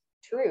is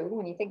true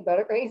when you think about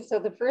it, right? So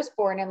the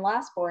firstborn and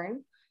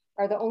lastborn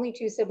are the only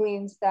two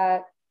siblings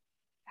that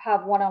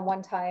have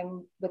one-on-one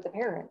time with the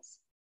parents.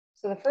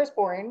 So the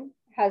firstborn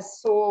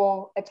has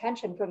sole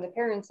attention from the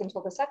parents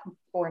until the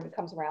secondborn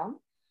comes around.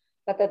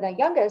 But then the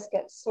youngest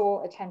gets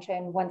sole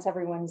attention once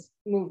everyone's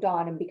moved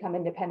on and become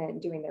independent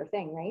and doing their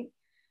thing, right?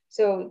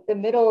 So it's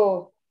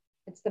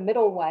the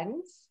middle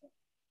ones,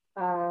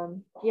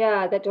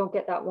 that don't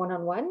get that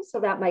one-on-one. So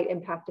that might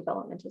impact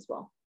development as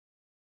well.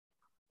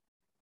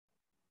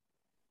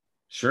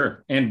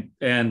 Sure, and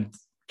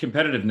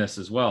competitiveness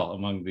as well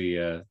among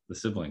the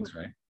siblings,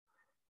 right?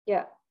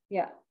 Yeah.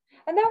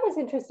 And that was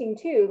interesting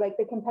too, like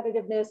the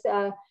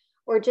competitiveness,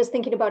 or just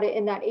thinking about it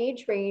in that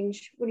age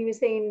range, when he was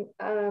saying,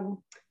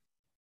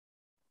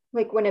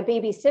 like when a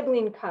baby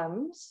sibling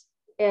comes,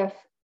 if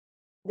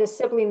the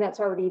sibling that's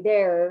already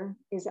there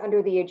is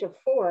under the age of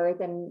 4,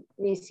 then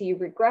we see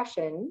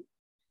regression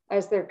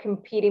as they're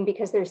competing,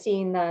 because they're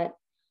seeing that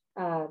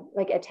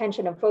like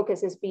attention and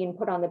focus is being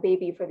put on the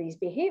baby for these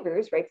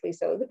behaviors, rightfully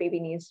so. The baby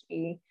needs to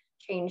be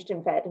changed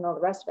and fed and all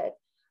the rest of it.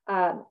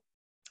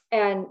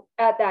 And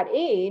at that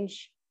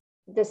age,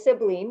 the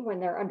sibling,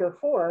 when they're under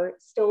 4,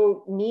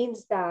 still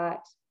needs that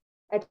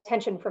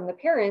attention from the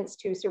parents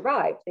to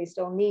survive. They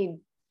still need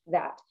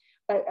that.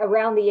 But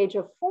around the age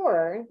of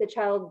 4, the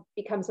child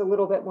becomes a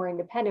little bit more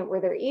independent, where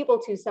they're able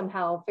to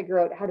somehow figure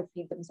out how to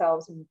feed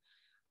themselves and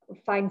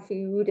find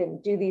food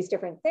and do these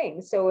different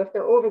things. So if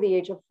they're over the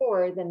age of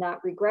 4, then that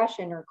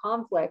regression or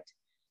conflict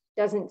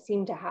doesn't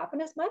seem to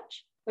happen as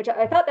much, which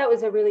I thought that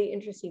was a really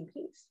interesting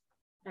piece,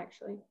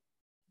 actually.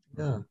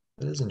 Yeah,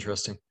 that is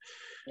interesting.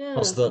 Yeah.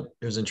 Also thought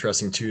it was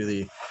interesting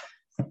too,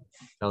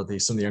 some of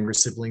the younger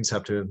siblings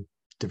have to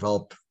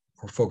develop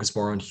or focus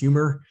more on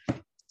humor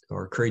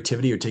or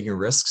creativity or taking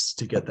risks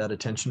to get that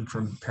attention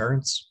from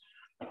parents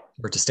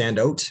or to stand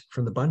out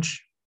from the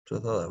bunch. So I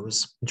thought that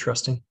was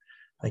interesting.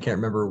 I can't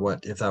remember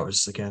if that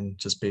was, again,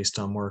 just based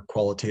on more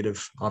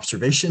qualitative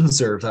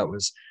observations or if that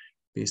was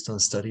based on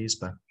studies,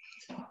 but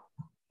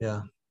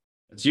yeah.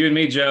 It's you and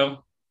me,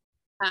 Joe.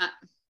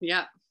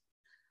 Yeah.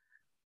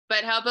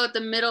 But how about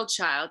the middle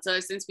child? So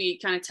since we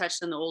kind of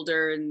touched on the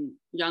older and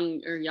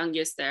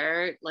youngest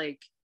there, like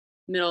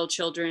middle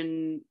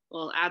children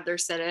will add their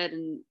SEDED,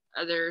 and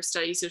other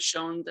studies have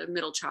shown the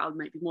middle child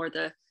might be more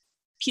the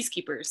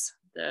peacekeepers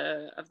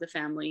of the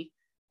family,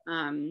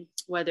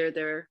 whether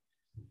they're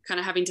kind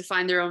of having to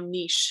find their own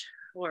niche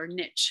or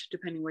niche,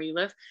 depending where you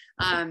live,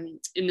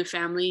 in the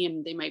family,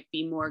 and they might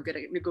be more good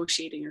at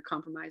negotiating or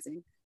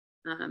compromising.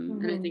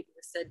 And I think it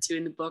was said too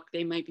in the book,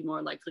 they might be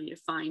more likely to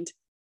find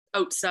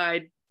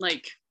outside,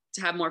 like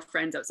to have more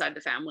friends outside the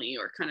family,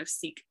 or kind of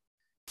seek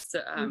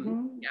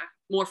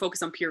more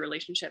focus on peer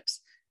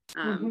relationships.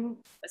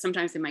 But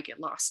sometimes they might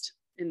get lost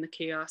in the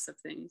chaos of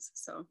things.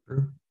 So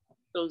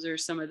those are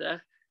some of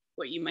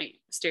what you might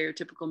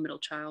stereotypical middle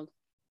child.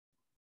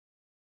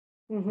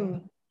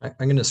 I'm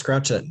going to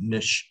scratch that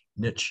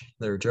niche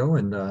there, Joe,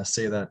 and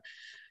say that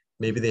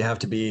maybe they have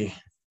to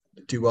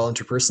do well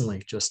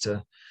interpersonally, just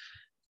to,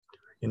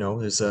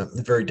 there's a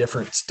very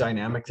different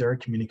dynamic there,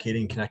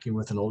 communicating, connecting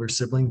with an older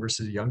sibling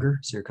versus a younger.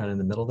 So you're kind of in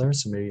the middle there.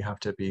 So maybe you have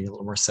to be a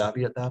little more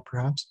savvy at that,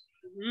 perhaps.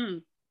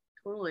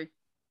 Totally.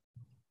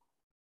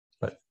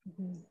 But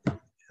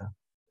yeah.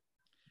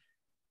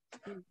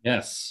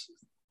 Yes.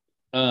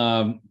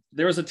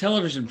 There was a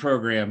television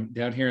program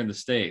down here in the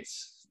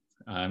States.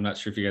 I'm not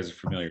sure if you guys are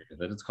familiar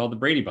with it. It's called The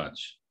Brady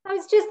Bunch. I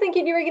was just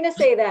thinking you were going to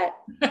say that.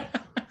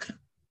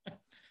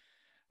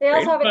 They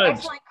also have an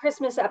excellent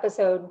Christmas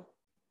episode,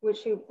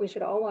 which we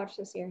should all watch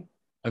this year.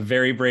 A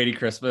Very Brady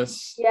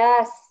Christmas.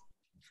 Yes.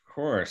 Of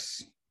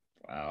course.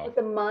 Wow. With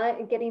the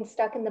mine, getting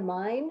stuck in the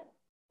mine.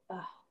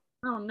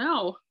 Oh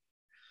no.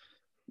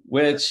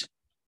 Which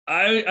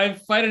I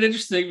find it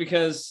interesting,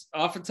 because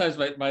oftentimes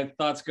my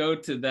thoughts go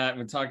to that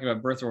when talking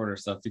about birth order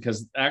stuff,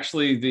 because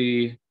actually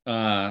the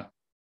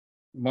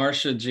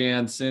Marcia,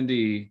 Jan,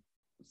 Cindy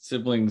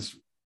siblings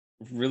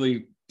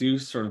really do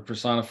sort of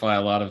personify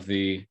a lot of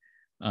the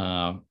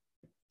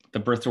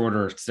birth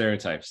order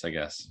stereotypes, I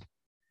guess.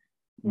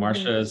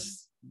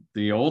 Marcia's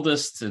the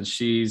oldest, and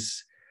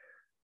she's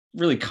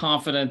really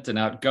confident and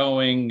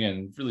outgoing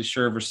and really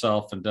sure of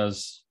herself, and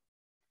does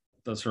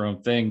does her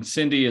own thing.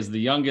 Cindy is the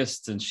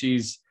youngest, and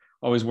she's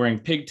always wearing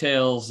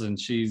pigtails, and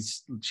she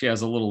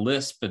has a little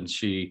lisp, and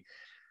she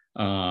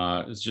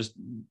is just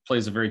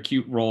plays a very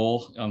cute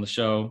role on the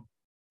show.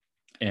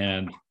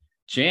 And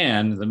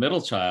Jan, the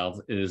middle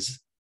child, is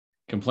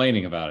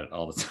complaining about it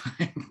all the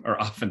time,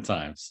 or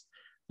oftentimes.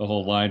 The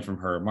whole line from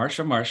her,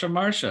 Marsha, Marsha,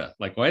 Marsha.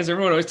 Like, why is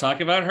everyone always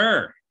talking about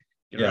her?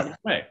 Get her out of the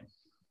way.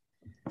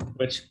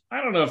 Which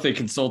I don't know if they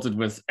consulted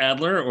with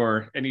Adler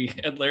or any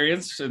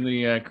Adlerians in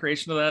the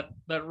creation of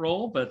that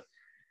role, but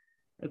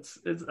it's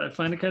I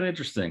find it kind of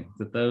interesting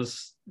that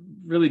those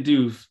really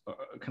do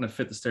kind of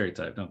fit the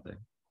stereotype, don't they?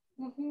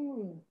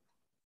 Mm-hmm.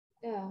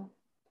 Yeah,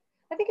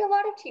 I think a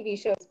lot of TV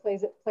shows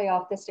play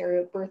off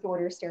the birth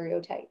order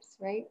stereotypes,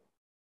 right?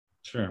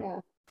 Sure. Yeah,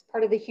 it's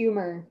part of the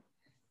humor.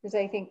 Because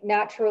I think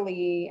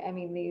naturally, I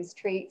mean, these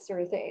traits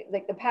or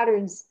like the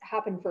patterns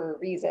happen for a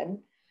reason.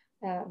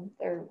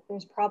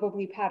 There's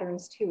probably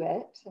patterns to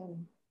it,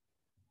 and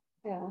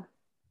yeah.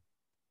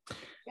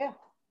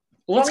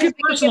 Well, let's get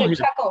personal here.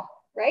 Chuckle,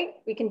 right?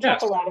 We can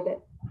chuckle out of it.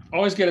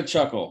 Always get a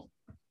chuckle.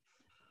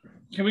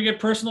 Can we get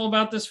personal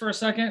about this for a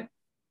second?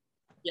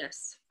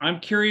 Yes. I'm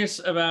curious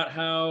about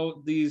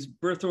how these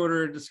birth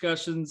order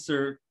discussions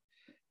or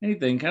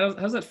anything,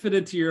 how's that fit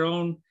into your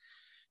own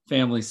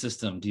family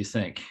system, do you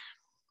think?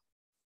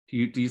 Do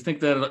you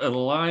think that it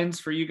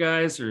aligns for you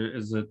guys, or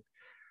is it?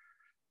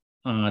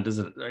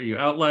 Are you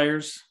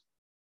outliers?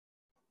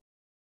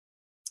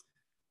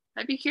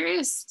 I'd be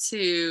curious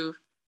to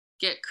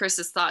get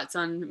Chris's thoughts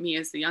on me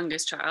as the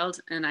youngest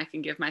child, and I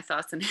can give my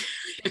thoughts on him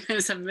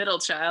as a middle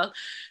child,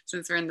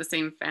 since we're in the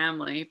same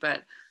family.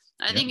 But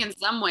I think in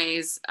some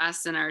ways,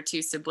 us and our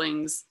two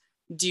siblings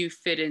do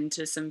fit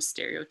into some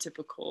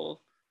stereotypical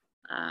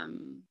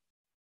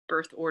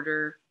birth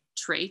order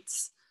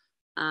traits.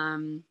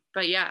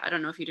 But yeah, I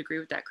don't know if you'd agree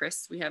with that,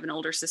 Chris. We have an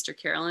older sister,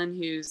 Carolyn,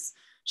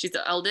 she's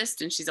the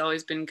eldest, and she's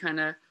always been kind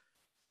of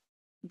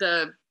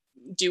the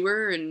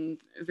doer and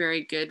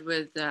very good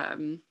with,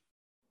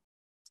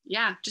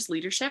 just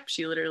leadership.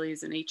 She literally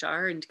is in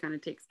HR and kind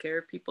of takes care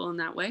of people in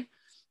that way.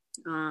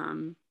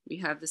 We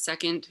have the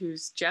second,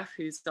 who's Jeff,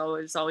 who's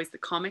always the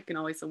comic and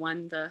always the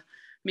one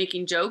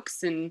making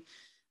jokes and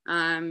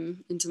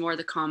into more of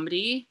the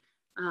comedy.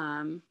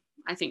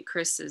 I think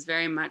Chris is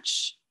very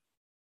much,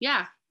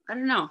 I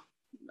don't know.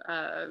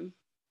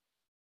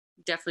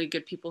 Definitely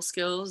good people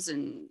skills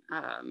and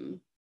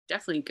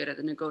definitely good at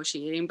the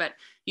negotiating, but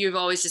you've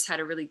always just had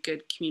a really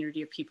good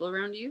community of people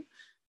around you.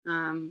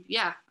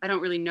 I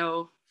don't really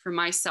know for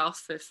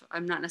myself if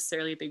I'm not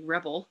necessarily a big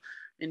rebel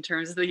in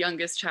terms of the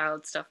youngest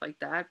child, stuff like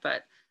that,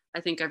 but I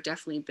think I've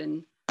definitely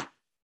been, I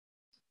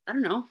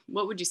don't know,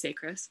 what would you say,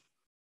 Chris?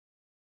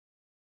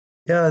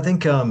 Yeah, I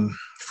think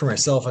for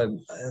myself, I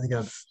think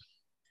I've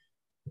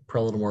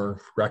probably a little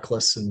more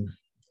reckless and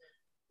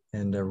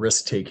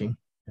risk taking,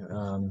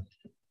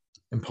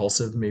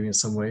 impulsive maybe in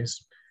some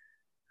ways,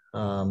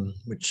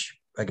 which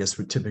I guess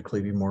would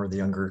typically be more of the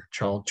younger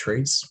child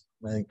traits.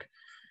 I think,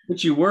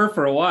 which you were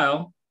for a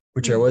while.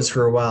 Which I was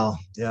for a while.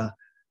 Yeah,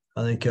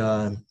 I think.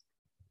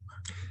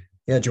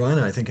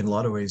 Joanna, I think in a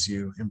lot of ways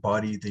you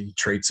embody the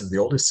traits of the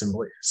oldest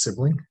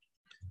sibling.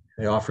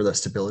 They offer that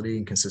stability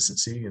and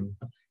consistency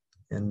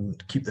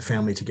and keep the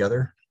family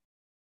together.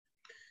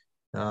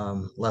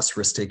 Less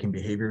risk-taking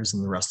behaviors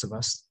than the rest of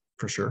us,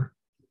 for sure.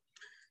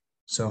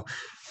 So,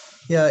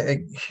 so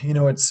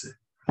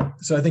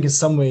I think in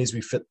some ways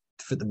we fit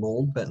the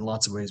mold, but in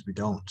lots of ways we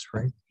don't,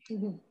 right?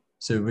 Mm-hmm.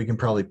 So we can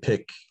probably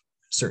pick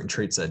certain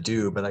traits that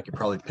do, but I could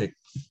probably pick,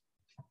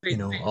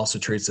 also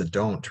traits that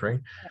don't, right?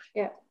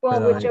 Yeah.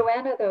 Well, with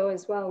Joanna though,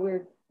 as well, we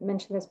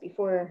mentioned this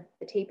before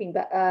the taping,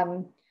 but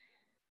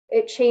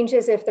it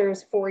changes if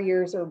there's 4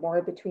 years or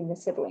more between the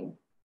sibling.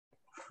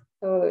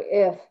 So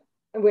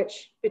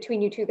which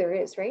between you two there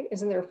is, right?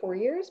 Isn't there 4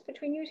 years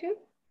between you two?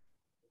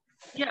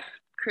 Yeah.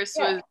 Chris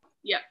was,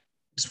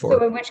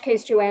 So in which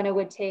case Joanna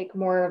would take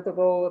more of the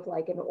role of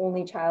like an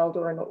only child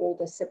or an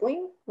oldest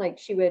sibling, like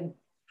she would,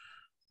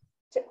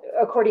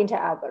 according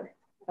to Adler,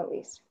 at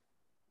least.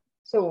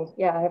 So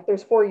yeah, if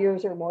there's 4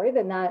 years or more,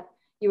 then that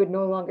you would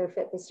no longer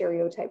fit the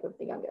stereotype of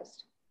the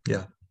youngest.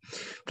 Yeah,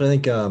 but I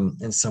think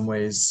in some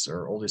ways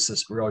our older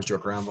sister, we always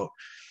joke around about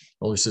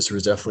older sister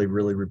was definitely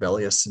really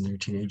rebellious in her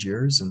teenage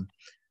years and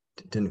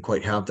didn't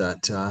quite have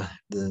that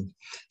the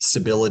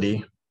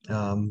stability.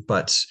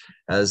 But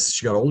as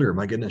she got older,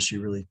 my goodness, she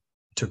really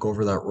took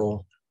over that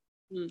role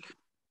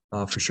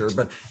for sure.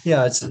 But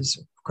yeah, it's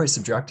quite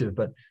subjective.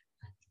 But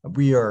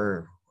we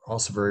are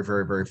also very,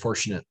 very, very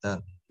fortunate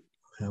that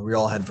we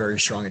all had very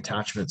strong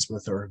attachments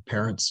with our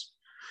parents.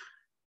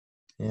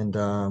 And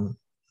to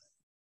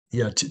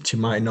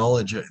my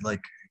knowledge,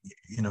 like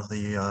in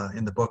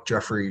the book,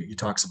 Jeffrey, he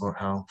talks about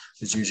how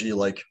it's usually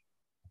like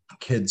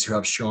kids who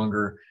have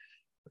stronger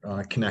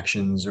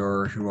connections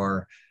or who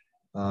are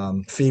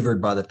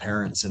favored by the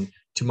parents. And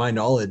to my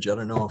knowledge, I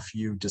don't know if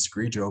you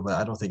disagree, Joe,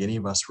 but I don't think any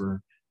of us were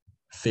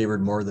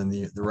favored more than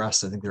the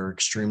rest. I think they were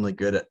extremely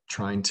good at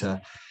trying to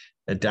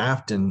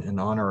adapt and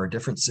honor our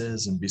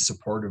differences and be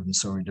supportive in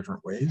so many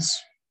different ways.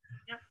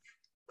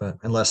 But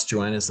unless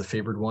Joanna is the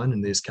favored one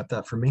and they just kept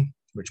that from me,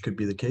 which could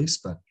be the case,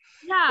 but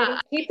I Yeah,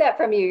 didn't keep that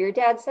from you. Your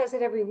dad says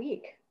it every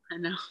week. I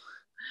know.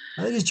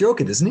 I think he's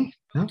joking, isn't he?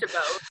 No?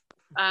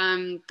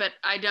 But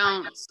I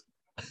don't,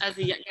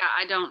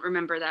 I don't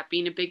remember that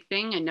being a big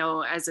thing. I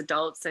know as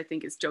adults, I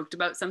think it's joked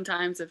about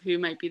sometimes of who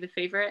might be the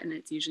favorite, and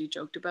it's usually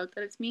joked about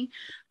that it's me.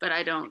 But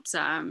I don't.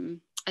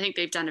 I think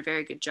they've done a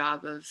very good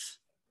job of,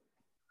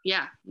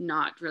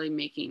 not really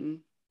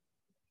making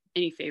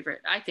any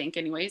favorite. I think,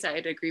 anyways,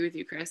 I'd agree with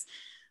you, Chris.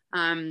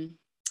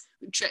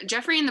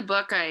 Jeffrey in the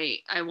book,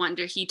 I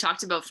wonder, he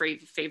talked about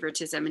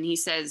favoritism, and he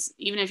says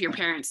even if your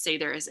parents say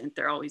there isn't,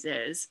 there always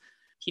is.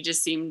 He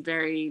just seemed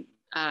very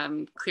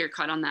clear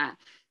cut on that.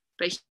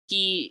 But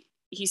he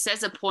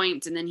says a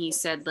point, and then he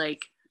said,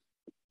 like,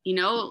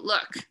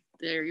 look,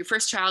 they're your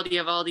first child, you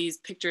have all these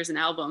pictures and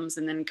albums,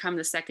 and then come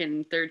the second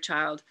and third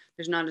child,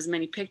 there's not as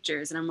many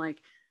pictures. And I'm like,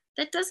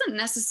 that doesn't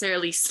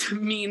necessarily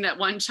mean that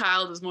one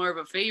child is more of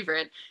a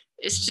favorite.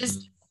 It's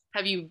just,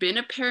 have you been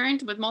a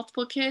parent with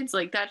multiple kids?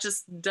 Like, that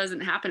just doesn't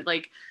happen.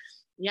 Like,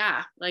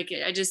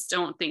 I just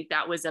don't think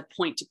that was a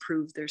point to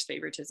prove there's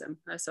favoritism.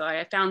 So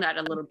I found that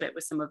a little bit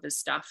with some of his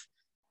stuff.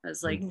 I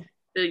was like,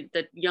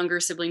 the younger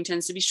sibling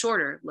tends to be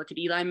shorter. Look at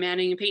Eli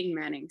Manning and Peyton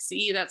Manning.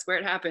 See, that's where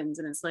it happens.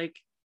 And it's like,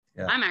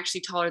 I'm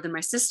actually taller than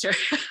my sister.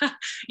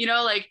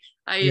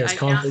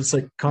 It's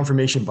like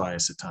confirmation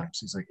bias at times.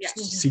 He's like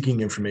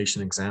seeking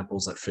information,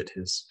 examples that fit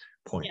his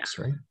points,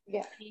 right?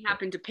 Yeah. He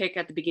happened to pick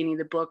at the beginning of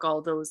the book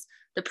all those,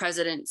 the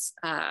president's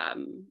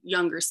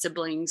younger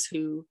siblings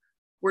who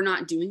were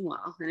not doing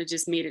well. And it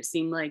just made it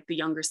seem like the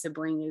younger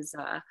sibling is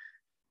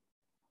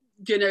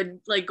gonna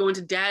like go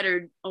into debt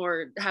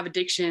or have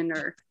addiction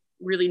or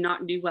really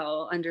not do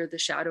well under the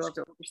shadow of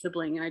the older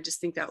sibling. And I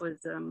just think that was,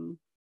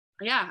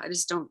 I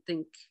just don't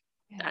think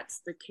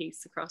that's the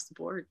case across the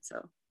board.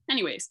 So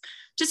anyways,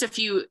 just a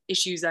few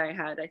issues I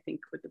had, I think,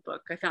 with the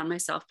book. I found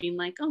myself being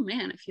like, oh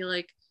man, I feel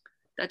like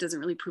that doesn't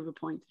really prove a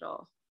point at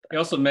all. He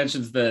also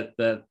mentions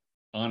that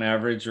on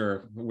average,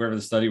 or wherever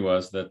the study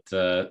was,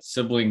 that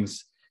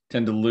siblings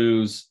tend to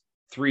lose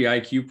 3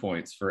 IQ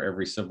points for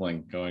every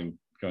sibling going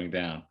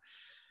down.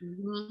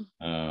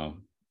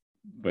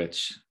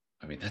 Which,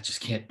 I mean, that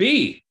just can't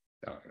be.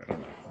 I don't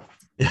know.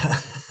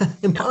 Yeah,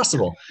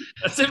 impossible.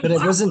 That's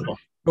impossible.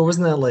 But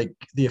wasn't that like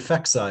the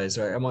effect size?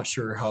 Right? I'm not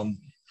sure how.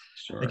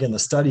 Sure. Again, the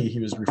study he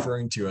was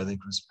referring to, I think,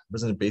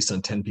 wasn't it based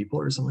on 10 people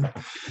or something?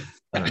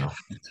 I don't know.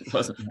 It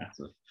wasn't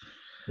massive.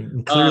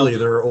 And clearly,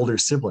 there are older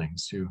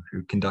siblings who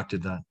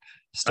conducted that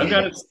study.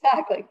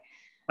 Exactly.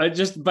 I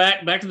just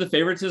back to the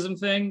favoritism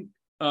thing.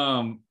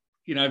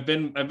 I've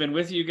been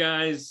with you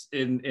guys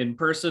in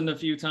person a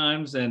few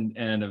times,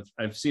 and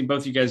I've seen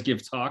both you guys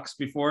give talks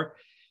before,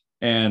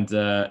 and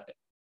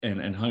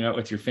hung out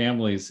with your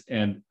families,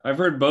 and I've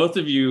heard both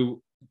of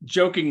you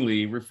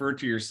jokingly refer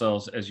to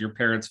yourselves as your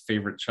parents'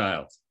 favorite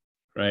child,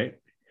 right?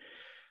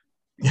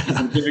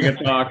 Giving a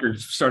talk or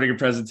starting a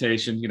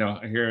presentation,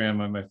 here I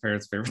am, I'm my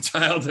parents' favorite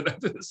child,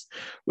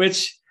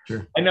 which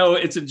sure. I know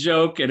it's a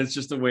joke and it's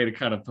just a way to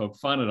kind of poke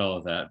fun at all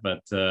of that,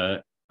 but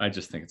I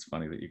just think it's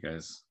funny that you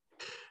guys.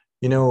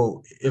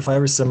 If I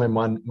ever send my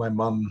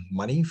mom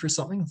money for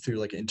something through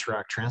like an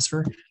Interact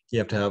transfer, you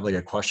have to have like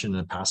a question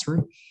and a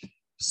password.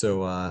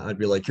 So I'd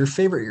be like, your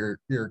favorite,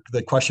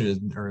 the question is,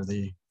 or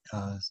the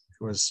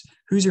was,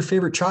 who's your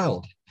favorite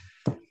child?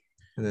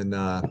 And then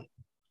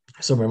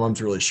so my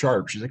mom's really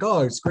sharp. She's like,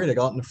 oh, it's great, I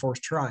got it in the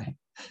first try.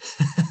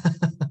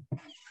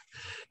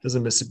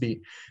 Doesn't miss a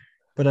beat.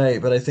 But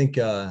I think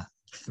the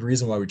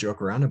reason why we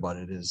joke around about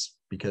it is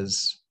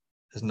because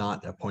it's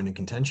not a point of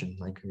contention.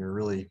 Like, you're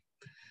really,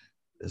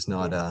 it's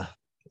not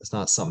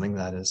something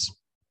that has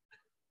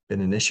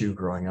been an issue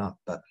growing up.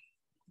 But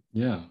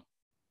yeah,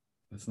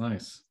 that's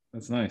nice.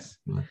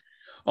 Yeah.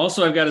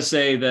 Also, I've got to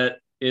say that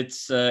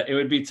it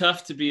would be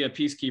tough to be a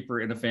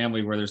peacekeeper in a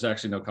family where there's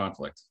actually no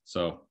conflict.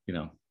 So,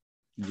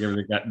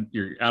 you're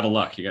out of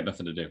luck. You got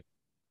nothing to do.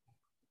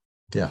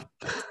 Yeah.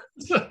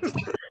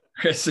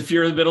 Chris, if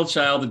you're the middle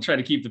child and try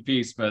to keep the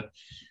peace, but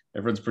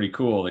everyone's pretty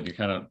cool, then you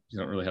don't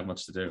really have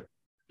much to do.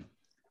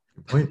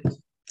 Good point.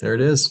 There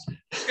it is.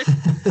 Is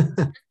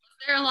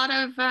there a lot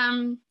of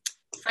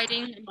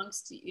fighting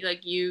amongst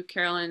like you,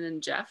 Carolyn,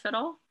 and Jeff at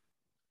all?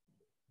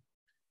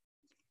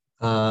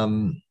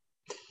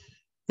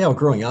 Well,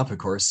 growing up, of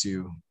course,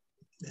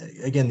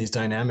 these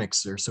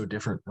dynamics are so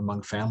different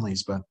among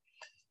families, but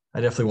I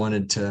definitely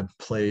wanted to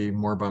play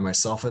more by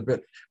myself a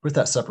bit. With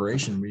that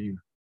separation,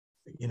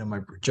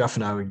 Jeff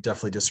and I would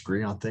definitely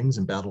disagree on things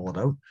and battle it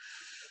out.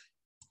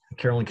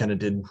 Carolyn kind of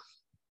did,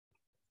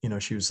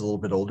 she was a little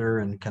bit older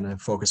and kind of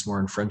focused more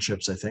on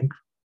friendships, I think.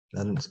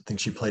 I don't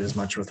think she played as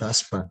much with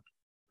us, but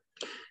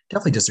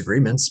definitely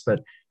disagreements, but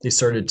they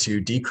started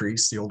to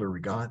decrease the older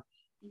we got.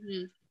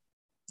 Mm-hmm.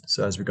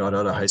 So as we got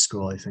out of high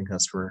school, I think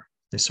that's where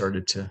they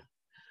started to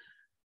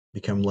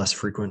become less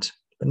frequent,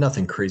 but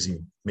nothing crazy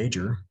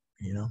major,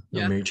 no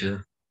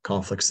major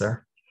conflicts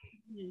there.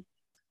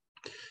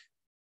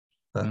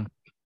 But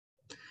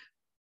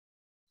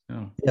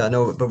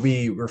but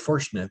we were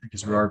fortunate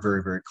because we are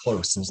very, very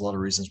close. There's a lot of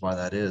reasons why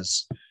that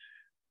is.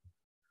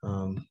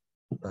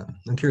 But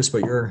I'm curious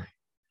about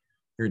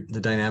the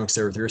dynamics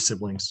there with your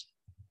siblings.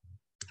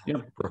 Yeah.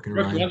 Brooke and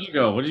Brooke, Ryan. why don't you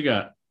go? What do you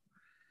got?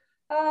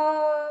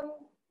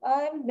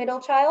 I'm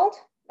middle child,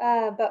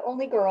 but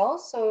only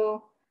girls.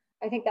 So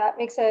I think that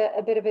makes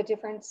a bit of a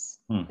difference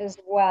as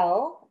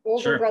well.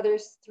 Older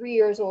brother's 3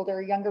 years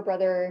older, younger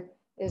brother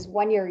is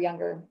 1 year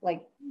younger,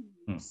 like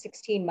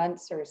 16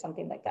 months or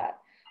something like that.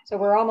 So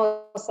we're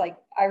almost like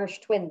Irish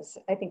twins,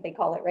 I think they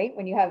call it, right?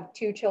 When you have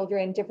two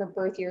children, different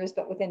birth years,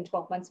 but within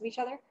 12 months of each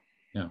other.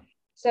 Yeah.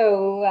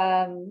 So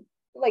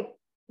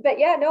but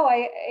yeah, no,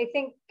 I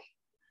think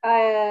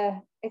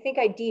I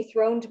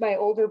dethroned my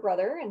older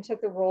brother and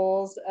took the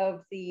roles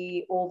of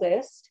the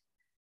oldest,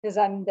 because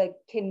I'm the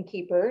kin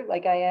keeper.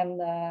 Like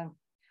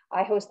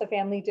I host the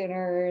family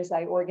dinners,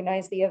 I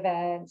organize the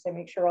events, I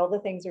make sure all the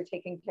things are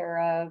taken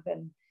care of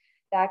and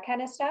that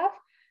kind of stuff.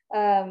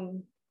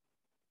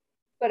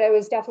 But I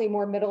was definitely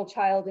more middle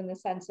child in the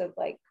sense of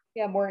like,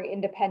 yeah, more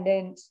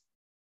independent,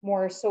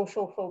 more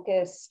social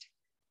focused,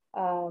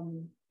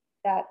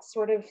 that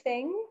sort of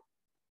thing.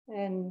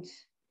 And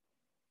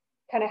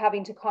kind of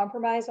having to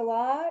compromise a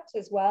lot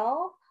as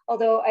well.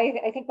 Although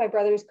I think my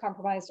brothers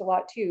compromised a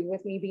lot too,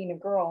 with me being a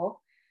girl.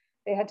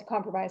 They had to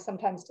compromise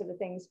sometimes to the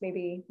things,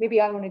 maybe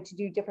I wanted to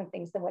do different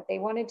things than what they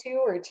wanted to,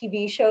 or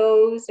TV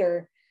shows,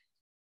 or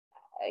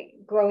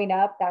growing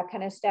up, that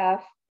kind of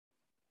stuff.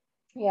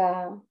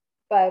 Yeah,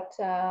 but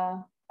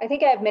I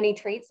think I have many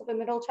traits of a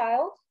middle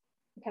child.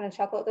 I kind of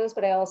chuckle at those,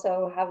 but I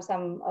also have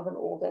some of an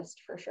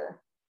oldest for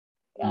sure.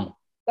 Yeah.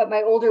 But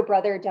my older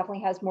brother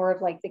definitely has more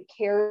of like the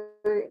care,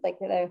 like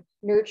the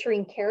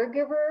nurturing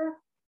caregiver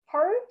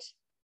part.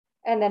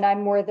 And then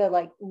I'm more the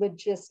like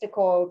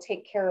logistical,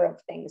 take care of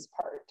things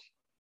part.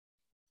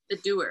 The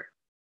doer.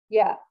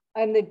 Yeah,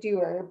 I'm the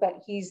doer,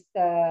 but he's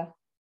the,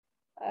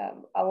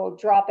 I will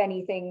drop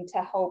anything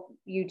to help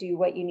you do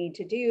what you need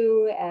to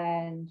do.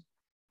 And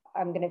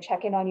I'm going to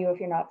check in on you if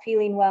you're not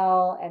feeling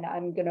well. And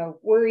I'm going to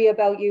worry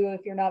about you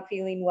if you're not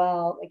feeling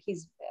well. Like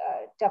he's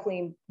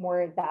definitely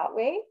more that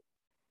way.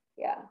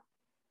 Yeah.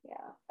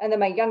 And then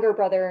my younger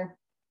brother,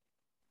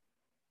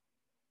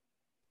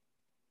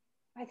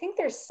 I think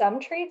there's some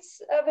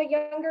traits of a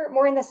younger,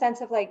 more in the sense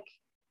of like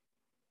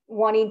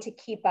wanting to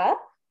keep up.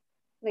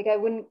 Like I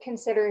wouldn't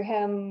consider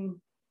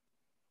him,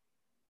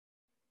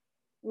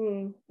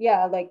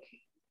 like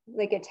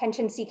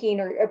attention seeking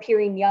or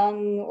appearing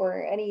young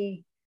or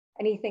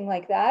anything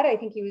like that. I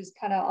think he was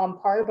kind of on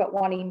par, but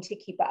wanting to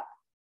keep up,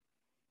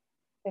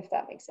 if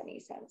that makes any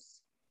sense.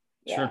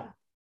 Yeah.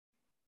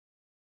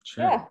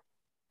 Sure. Yeah.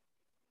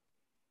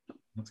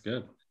 That's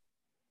good.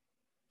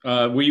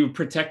 Were you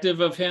protective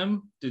of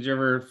him? Did you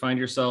ever find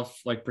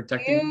yourself like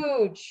protecting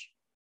him?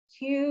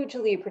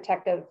 Hugely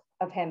protective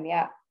of him.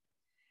 Yeah.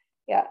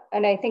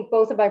 And I think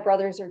both of my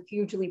brothers are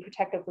hugely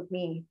protective of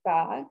me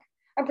back.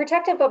 I'm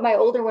protective of my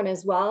older one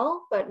as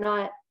well, but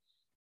not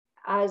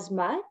as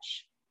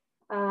much.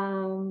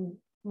 More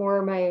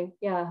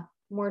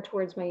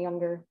towards my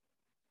younger.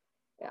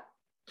 Yeah.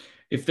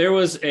 If there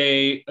was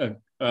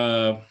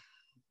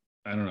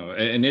I don't know,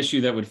 an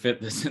issue that would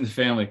fit this in the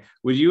family,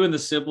 would you and the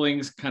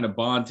siblings kind of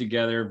bond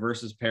together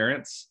versus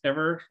parents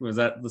ever? Was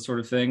that the sort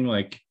of thing?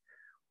 Like,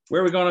 where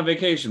are we going on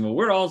vacation? Well,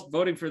 we're all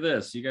voting for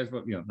this. You guys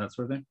vote, that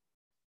sort of thing.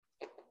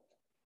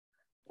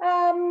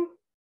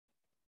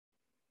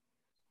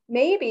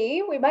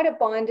 Maybe we might have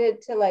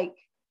bonded to like,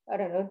 I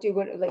don't know,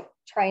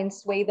 try and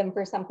sway them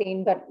for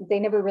something, but they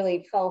never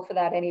really fell for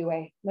that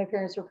anyway. My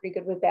parents were pretty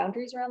good with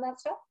boundaries around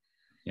that stuff.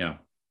 Yeah.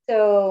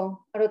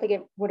 So I don't think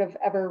it would have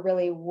ever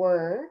really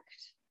worked.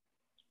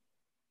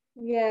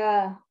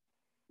 Yeah,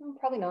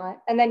 probably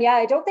not. And then,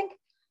 I don't think,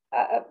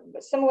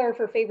 similar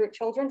for favorite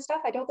children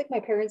stuff, I don't think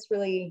my parents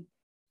really,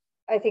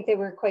 I think they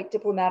were quite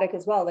diplomatic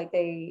as well. Like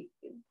they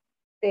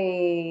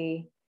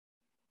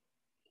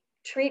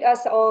treat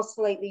us all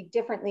slightly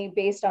differently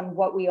based on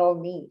what we all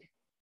need.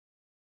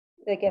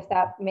 Like if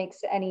that makes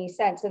any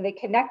sense. And they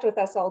connect with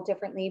us all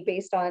differently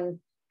based on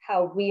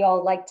how we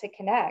all like to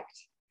connect.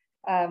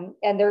 And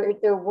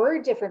there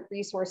were different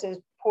resources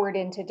poured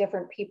into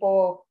different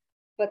people,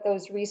 but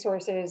those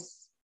resources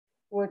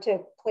were to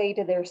play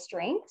to their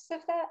strengths,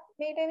 if that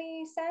made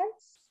any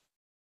sense.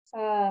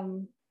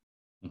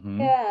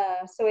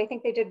 Yeah, so I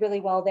think they did really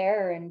well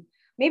there. And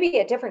maybe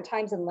at different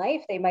times in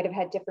life, they might have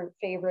had different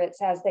favorites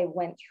as they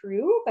went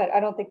through, but I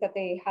don't think that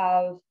they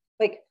have,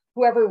 like,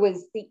 whoever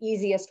was the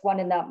easiest one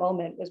in that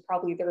moment was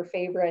probably their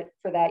favorite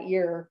for that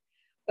year.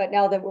 But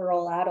now that we're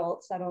all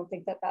adults, I don't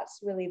think that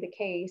that's really the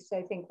case.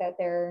 I think that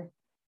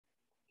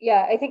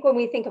I think when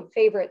we think of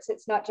favorites,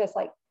 it's not just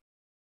like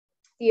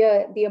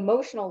the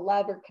emotional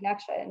love or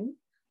connection,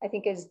 I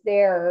think is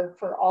there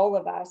for all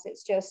of us.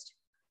 It's just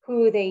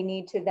who they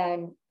need to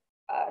then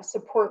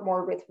support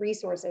more with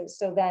resources.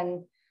 So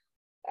then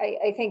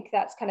I think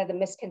that's kind of the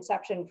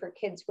misconception for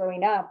kids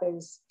growing up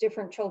is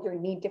different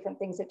children need different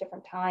things at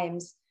different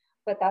times,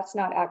 but that's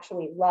not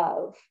actually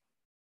love.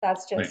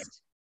 That's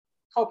just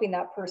helping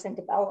that person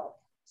develop.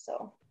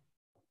 So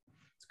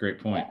that's a great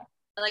point. Yeah.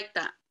 I like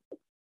that.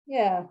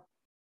 Yeah.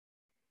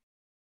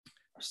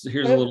 So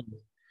here's a little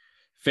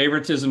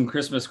favoritism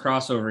Christmas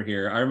crossover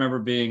here. I remember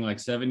being like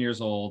 7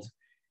 years old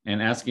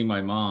and asking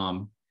my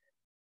mom,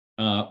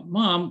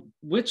 Mom,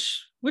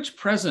 which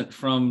present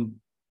from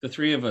the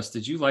three of us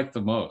did you like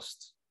the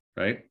most?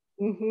 Right?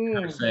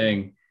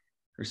 Mm-hmm.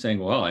 Her saying,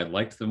 well, I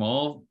liked them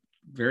all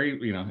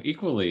very,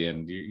 equally,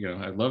 and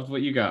I loved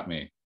what you got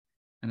me.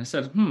 And I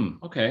said,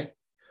 okay.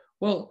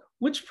 Well,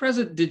 which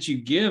present did you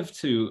give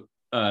to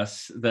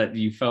us that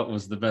you felt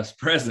was the best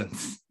present?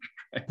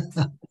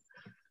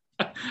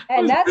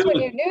 And that's when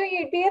you knew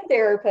you'd be a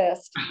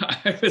therapist.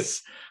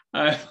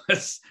 I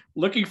was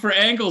looking for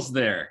angles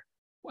there.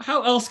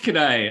 How else could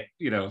I,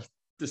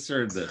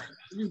 discern this?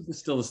 You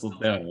distill this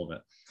down a little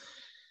bit.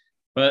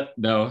 But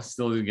no,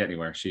 still didn't get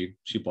anywhere. She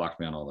blocked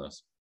me on all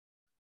those.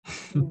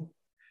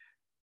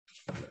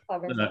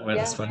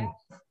 That's funny.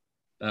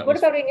 What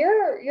about in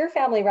your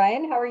family,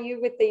 Ryan? How are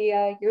you with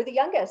you're the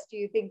youngest? Do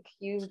you think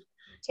you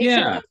take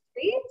some of these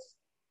treats?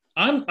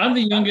 I'm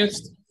the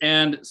youngest,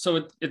 and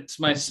so it's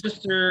my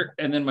sister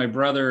and then my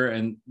brother,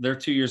 and they're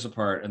 2 years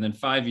apart, and then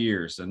 5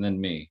 years, and then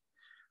me.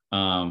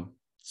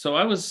 So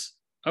I was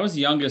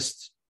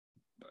youngest,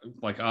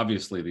 like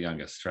obviously the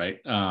youngest, right?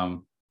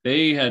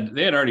 They had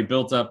already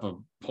built up a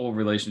whole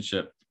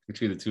relationship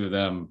between the two of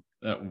them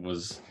that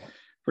was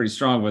pretty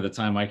strong by the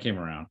time I came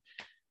around.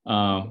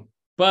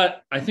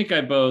 But I think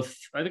I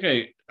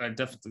definitely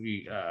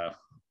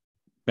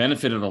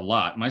benefited a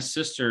lot. My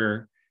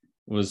sister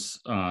was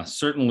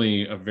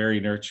certainly a very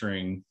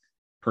nurturing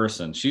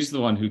person. She's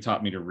the one who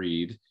taught me to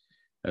read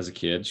as a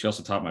kid. She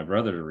also taught my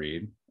brother to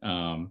read.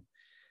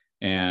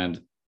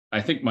 And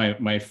I think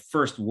my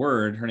first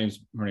word, her name's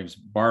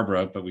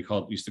Barbara, but we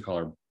used to call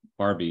her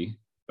Barbie.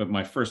 But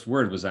my first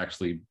word was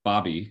actually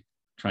Bobby.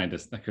 I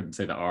couldn't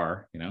say the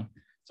R, So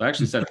I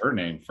actually said her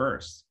name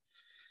first.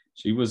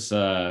 She was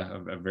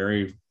a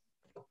very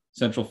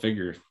central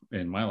figure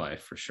in my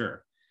life for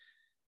sure.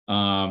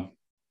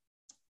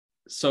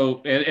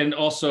 So, and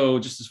also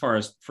just as far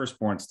as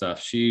firstborn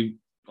stuff, she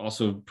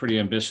also pretty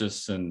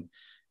ambitious and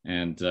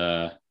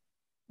very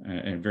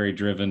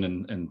driven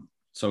and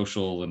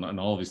social and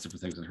all of these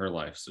different things in her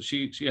life. So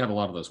she had a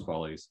lot of those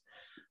qualities.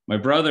 My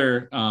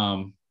brother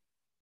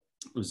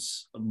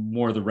was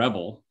more the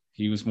rebel.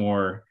 He was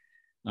more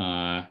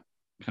kind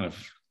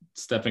of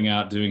stepping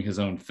out, doing his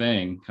own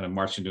thing, kind of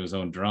marching to his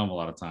own drum a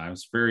lot of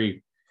times.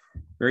 Very,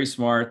 very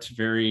smart,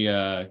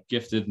 very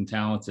gifted and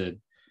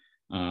talented,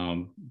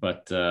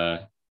 but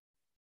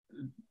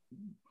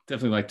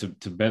definitely like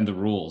to bend the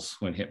rules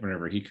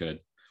whenever he could.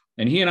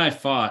 And he and I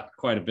fought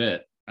quite a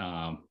bit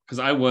because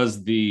I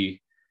was the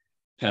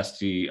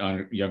pesky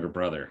younger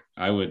brother.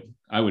 I would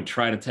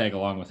try to tag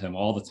along with him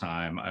all the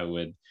time. I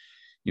would,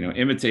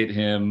 imitate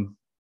him,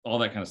 all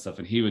that kind of stuff,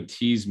 and he would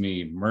tease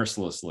me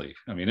mercilessly.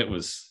 I mean,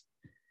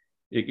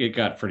 it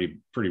got pretty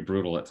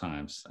brutal at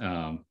times.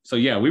 So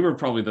yeah, we were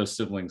probably those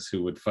siblings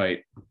who would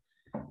fight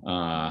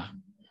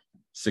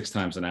 6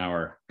 times an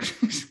hour.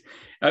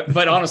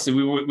 But honestly,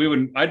 we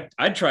would.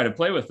 I'd try to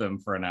play with him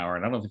for an hour,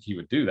 and I don't think he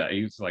would do that.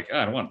 He was like,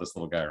 I don't want this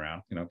little guy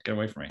around. Get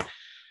away from me.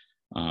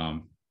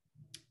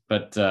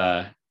 But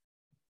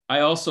I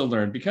also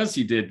learned, because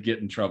he did get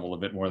in trouble a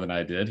bit more than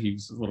I did. He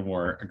was a little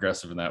more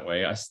aggressive in that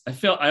way. I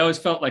always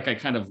felt like I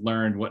kind of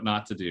learned what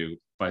not to do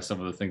by some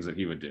of the things that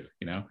he would do.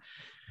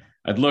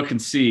 I'd look and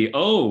see,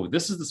 oh,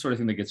 this is the sort of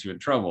thing that gets you in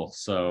trouble.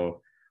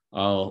 So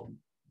I'll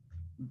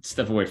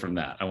step away from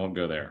that. I won't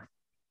go there.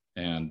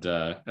 And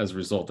as a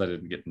result, I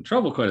didn't get in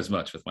trouble quite as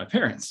much with my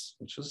parents,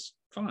 which was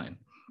fine.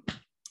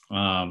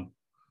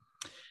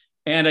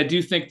 And I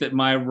do think that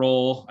my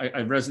role,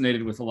 I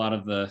resonated with a lot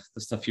of the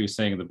stuff he was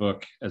saying in the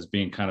book as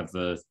being kind of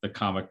the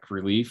comic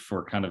relief,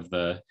 or kind of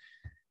the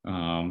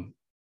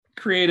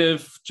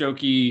creative,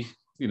 jokey,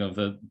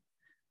 the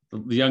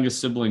youngest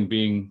sibling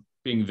being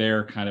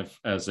there kind of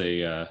as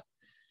a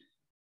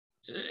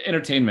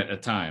entertainment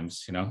at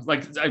times.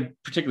 Like I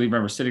particularly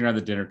remember sitting around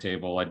the dinner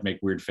table, I'd make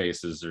weird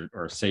faces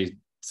or say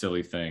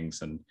silly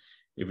things, and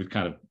it would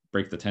kind of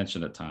break the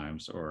tension at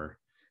times, or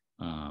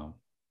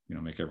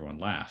make everyone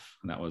laugh,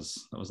 and that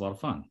was a lot of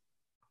fun.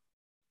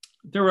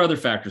 There were other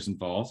factors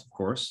involved, of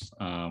course.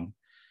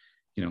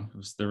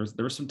 There was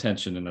some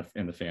tension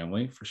in the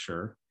family for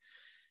sure,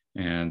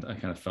 and I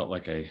kind of felt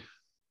like I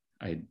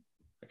kind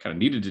of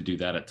needed to do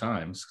that at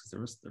times, because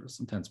there was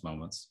some tense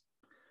moments.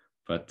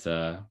 But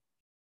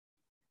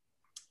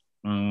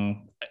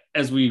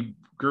as we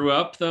grew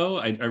up, though,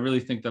 I really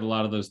think that a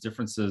lot of those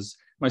differences.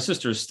 My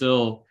sister is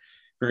still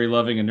very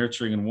loving and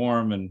nurturing and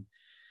warm, and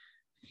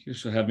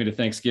she'll have me to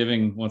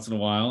Thanksgiving once in a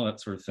while, that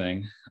sort of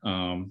thing.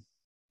 And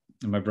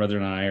my brother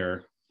and I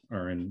are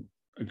in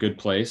a good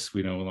place.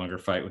 We no longer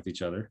fight with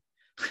each other.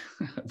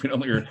 We no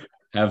longer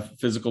have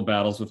physical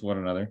battles with one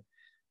another.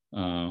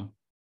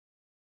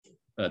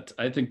 But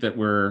I think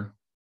that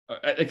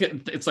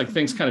it's like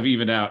things kind of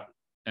evened out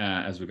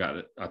as we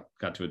got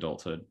to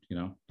adulthood.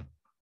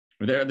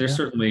 They're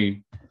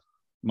certainly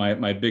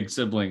my big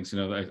siblings.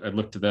 I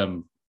look to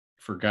them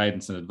for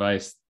guidance and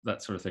advice,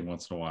 that sort of thing,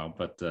 once in a while.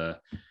 But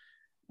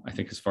I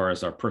think as far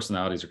as our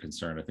personalities are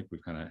concerned, I think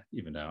we've kind of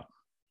evened out.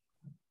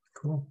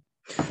 Cool.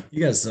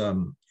 You guys,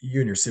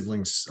 you and your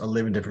siblings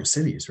live in different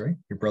cities, right?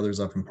 Your brother's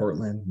up in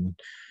Portland, and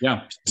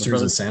Yeah.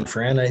 sister's in San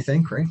Fran, I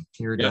think, right?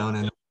 You're Yep. down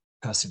in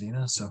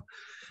Pasadena, so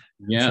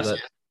I'm Yes. sure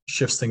that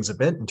shifts things a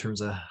bit in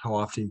terms of how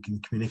often you can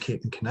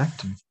communicate and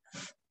connect.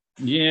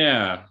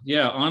 Yeah.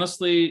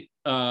 Honestly,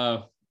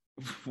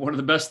 one of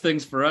the best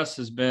things for us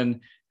has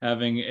been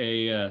having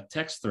a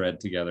text thread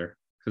together,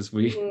 because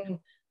we,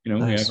 we have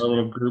Nice. our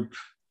little group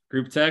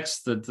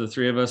text that the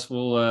three of us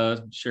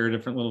will share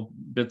different little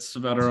bits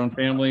about our own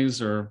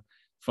families or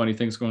funny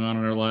things going on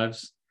in our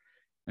lives,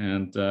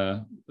 and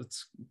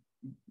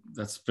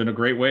that's been a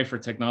great way for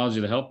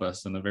technology to help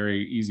us in a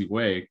very easy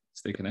way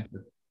stay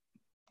connected.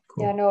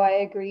 Cool. Yeah, no,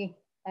 I agree.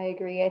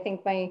 I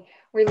think my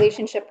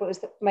relationship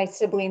with my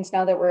siblings,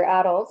 now that we're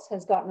adults,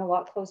 has gotten a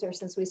lot closer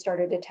since we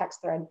started a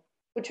text thread,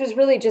 which was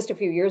really just a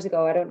few years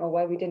ago. I don't know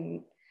why we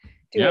didn't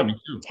do it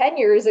 10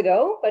 years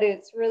ago, but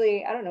it's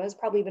really, I don't know, it's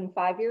probably been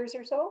 5 years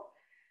or so.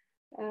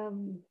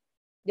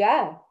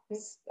 Yeah,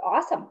 it's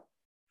awesome.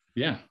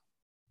 Yeah,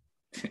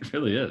 it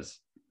really is.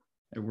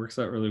 It works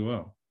out really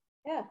well.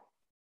 Yeah.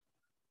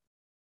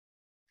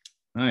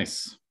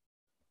 Nice.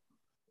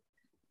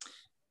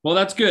 Well,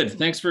 that's good.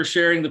 Thanks for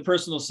sharing the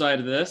personal side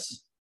of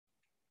this.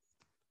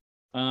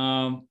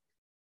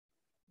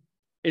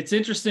 It's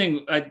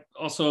interesting. I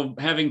also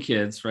having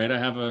kids, right? I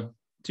have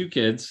two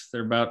kids.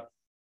 They're about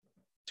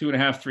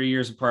 2.5, 3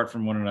 years apart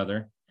from one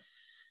another,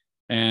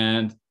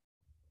 and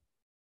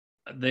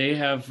they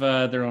have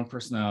their own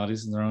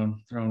personalities and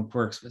their own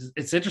quirks.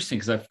 It's interesting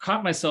because I've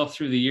caught myself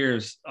through the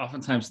years,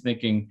 oftentimes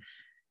thinking,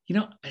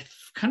 I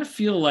kind of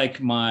feel like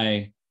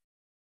my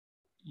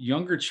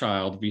younger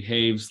child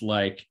behaves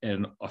like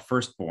a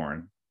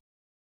firstborn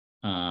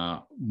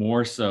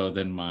more so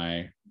than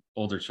my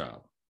older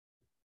child,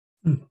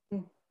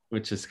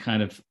 which is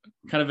kind of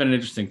an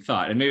interesting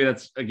thought. And maybe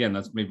that's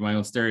maybe my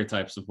own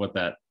stereotypes of what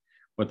that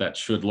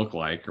should look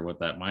like or what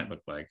that might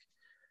look like.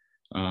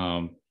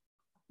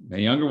 The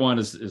younger one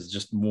is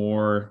just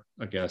more,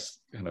 I guess,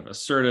 kind of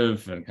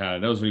assertive and kind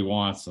of knows what he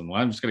wants, and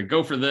I'm just going to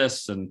go for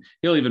this, and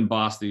he'll even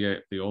boss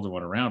the older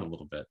one around a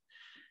little bit.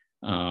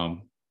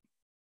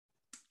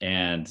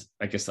 And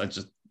I guess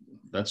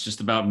that's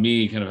just about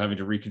me kind of having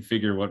to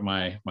reconfigure what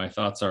my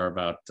thoughts are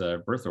about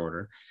birth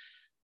order.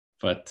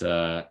 But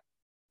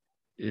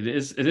it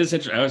is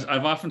interesting.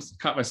 I've often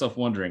caught myself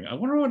wondering, I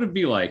wonder what it'd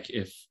be like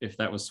if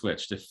that was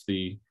switched, if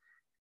the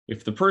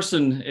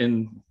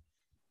person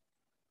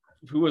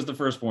who was the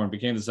firstborn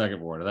became the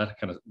secondborn, that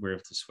kind of were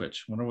able to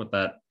switch. I wonder what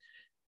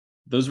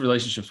those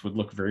relationships would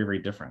look very, very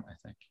different, I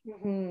think.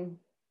 Mm-hmm.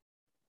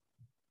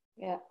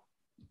 Yeah.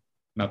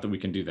 Not that we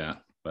can do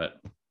that,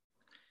 but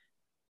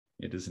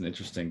it is an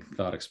interesting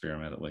thought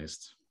experiment, at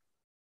least.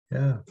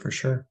 Yeah, for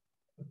sure.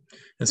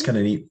 It's kind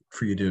of neat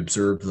for you to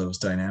observe those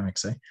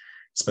dynamics,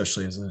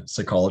 especially as a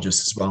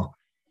psychologist as well.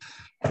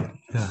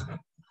 Yeah.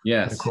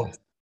 Yes. Cool.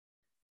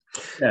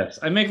 Yes.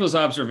 I make those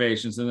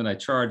observations and then I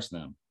charge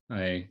them.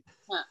 I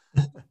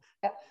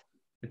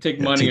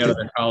take money out of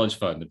their college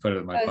fund and put it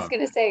in my pocket. I was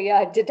going to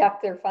say,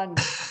 deduct their fund.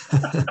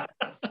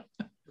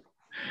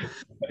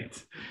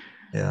 Right.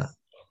 Yeah.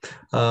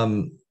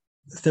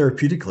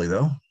 Therapeutically,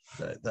 though,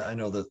 I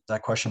know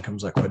that question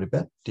comes up quite a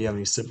bit. Do you have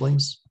any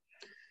siblings?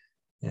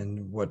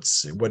 And what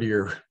are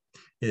your,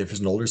 if it's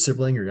an older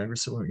sibling or younger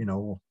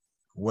sibling,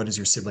 what is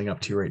your sibling up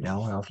to right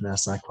now? I often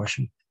ask that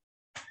question.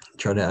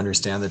 Try to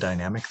understand the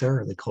dynamic there.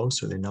 Are they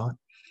close? Are they not?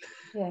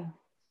 Yeah.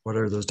 What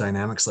are those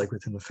dynamics like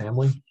within the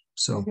family?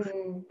 So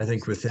I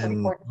think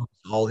within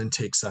all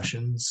intake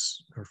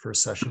sessions or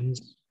first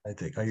sessions, I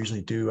think I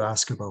usually do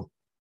ask about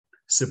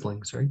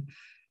siblings, right?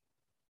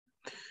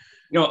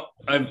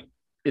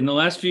 In the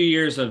last few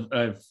years,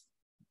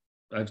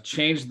 I've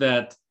changed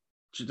that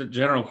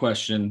general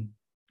question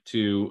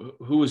to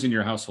who was in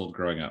your household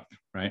growing up,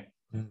 right?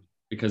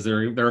 Because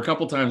there are a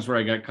couple times where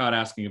I got caught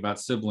asking about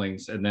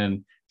siblings and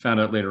then found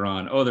out later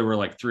on, there were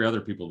like 3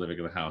 other people living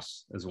in the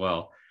house as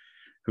well,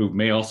 who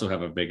may also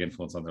have a big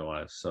influence on their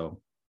lives.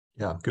 So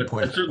yeah, good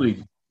point. I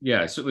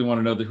certainly want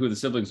to know who the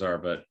siblings are,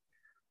 but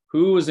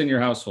who was in your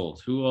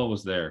household? Who all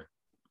was there?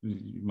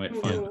 You might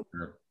find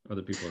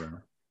other people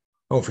around.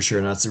 Oh, for sure.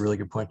 And that's a really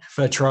good point.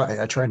 But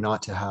I try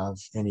not to have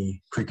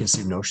any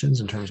preconceived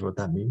notions in terms of what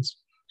that means.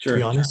 Sure. To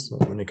be honest,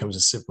 when it comes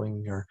to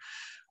sibling or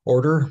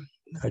order,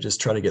 I just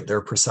try to get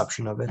their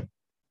perception of it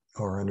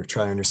or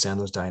try to understand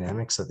those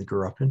dynamics that they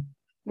grew up in.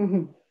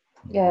 Mm-hmm.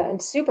 Yeah,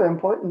 it's super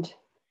important.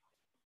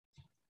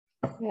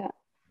 Yeah.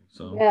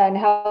 So. Yeah, and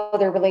how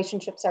their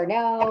relationships are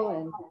now.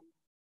 And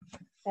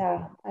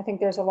yeah, I think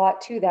there's a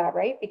lot to that,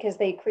 right? Because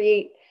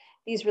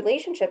these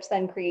relationships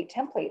then create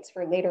templates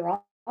for later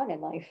on in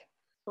life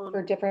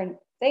for different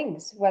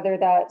things, whether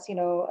that's,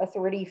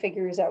 authority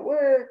figures at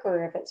work,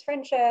 or if it's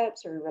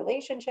friendships or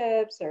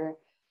relationships, or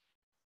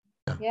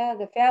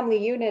the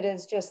family unit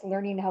is just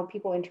learning how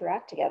people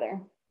interact together.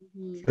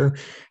 Sure.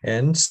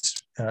 And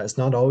it's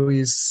not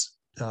always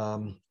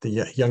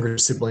the younger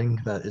sibling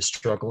that is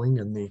struggling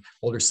and the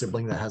older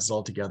sibling that has it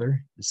all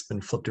together. It's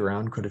been flipped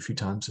around quite a few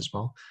times as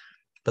well.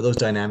 But those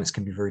dynamics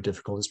can be very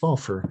difficult as well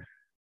for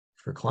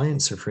for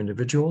clients or for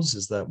individuals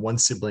is that one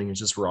sibling is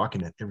just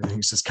rocking it.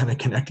 Everything's just kind of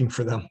connecting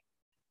for them.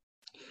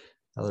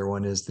 Other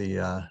one is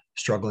the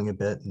struggling a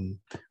bit, and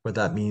what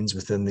that means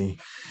within the,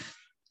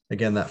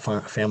 again, that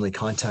family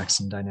context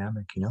and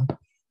dynamic, you know?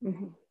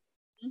 Mm-hmm.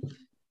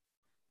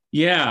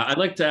 Yeah, I'd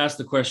like to ask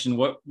the question,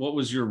 what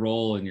was your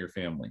role in your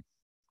family?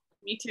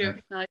 Me too.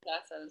 I like to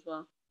ask that as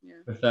well.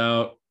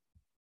 Yeah.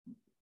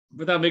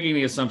 Without making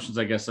any assumptions,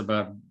 I guess,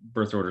 about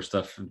birth order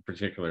stuff in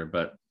particular,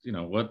 but you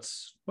know, what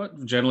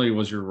generally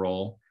was your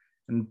role?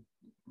 And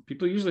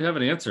people usually have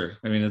an answer.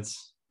 I mean,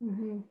 it's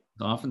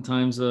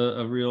oftentimes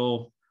a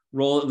real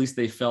role, at least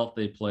they felt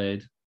they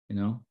played, you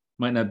know,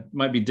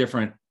 might be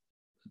different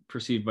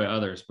perceived by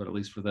others, but at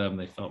least for them,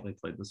 they felt they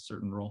played this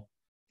certain role.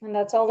 And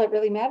that's all that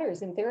really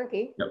matters in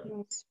therapy. Yep.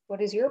 What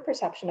is your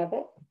perception of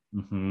it?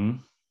 Mm-hmm.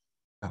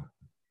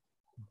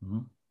 Mm-hmm.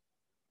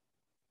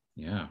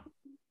 Yeah.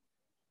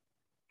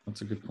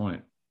 That's a good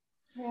point.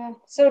 Yeah.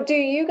 So do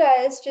you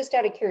guys, just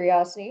out of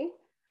curiosity,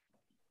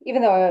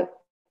 even though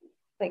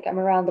like I'm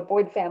around the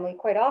Boyd family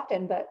quite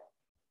often, but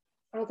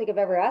I don't think I've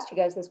ever asked you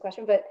guys this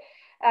question, but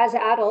as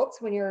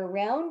adults, when you're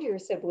around your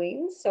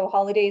siblings, so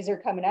holidays are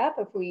coming up,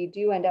 if we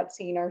do end up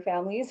seeing our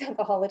families at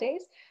the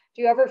holidays,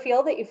 do you ever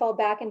feel that you fall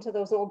back into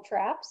those old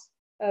traps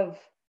of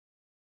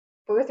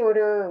birth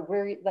order, or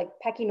where, like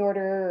pecking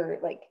order, or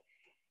like,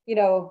 you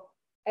know,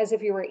 as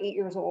if you were 8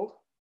 years old?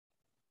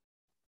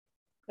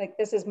 Like,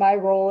 this is my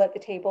role at the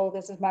table.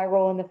 This is my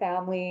role in the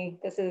family.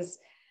 This is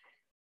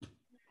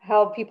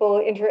how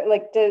people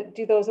like,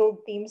 do those old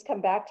themes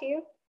come back to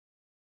you?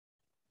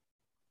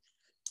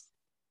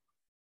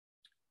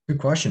 Good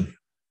question.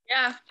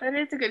 Yeah, that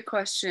is a good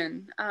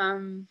question. Yeah,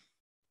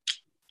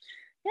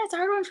 it's a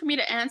hard one for me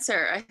to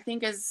answer. I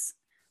think as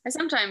I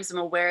sometimes am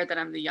aware that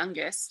I'm the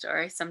youngest, or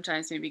I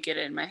sometimes maybe get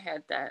it in my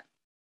head that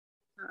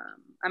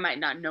I might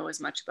not know as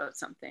much about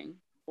something,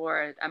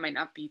 or I might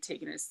not be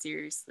taken as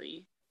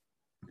seriously.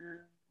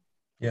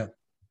 Yeah.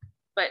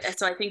 But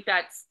so I think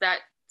that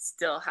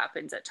still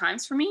happens at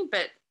times for me,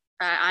 but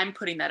I'm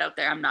putting that out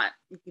there. I'm not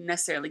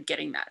necessarily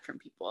getting that from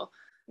people.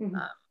 Mm-hmm.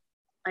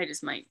 I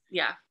just might,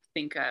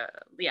 think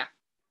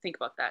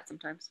about that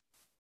sometimes.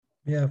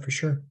 Yeah, for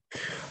sure.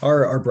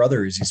 Our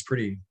brother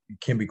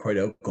can be quite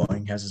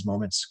outgoing, has his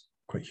moments,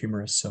 quite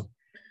humorous. So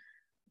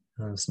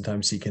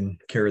sometimes he can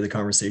carry the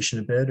conversation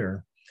a bit,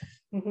 or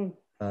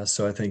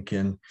so I think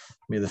in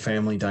maybe the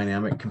family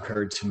dynamic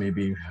compared to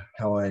maybe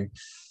how I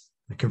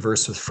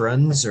converse with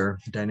friends, or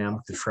the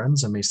dynamic with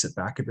friends, I may sit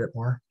back a bit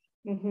more.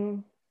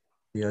 The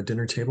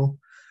dinner table,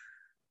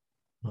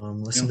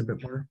 listen a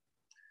bit more.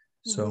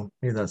 So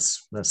maybe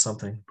that's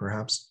something,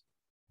 perhaps.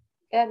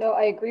 Yeah, no,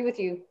 I agree with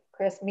you,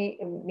 Chris.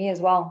 Me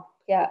as well.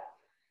 Yeah.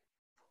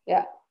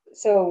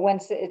 So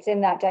once it's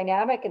in that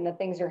dynamic and the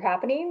things are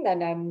happening,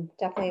 then I'm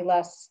definitely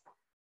less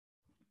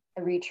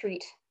a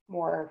retreat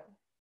more,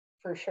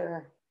 for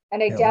sure.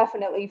 And I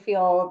definitely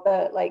feel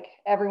that like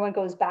everyone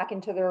goes back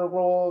into their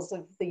roles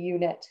of the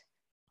unit.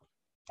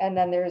 And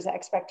then there's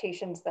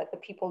expectations that the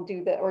people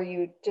do that, or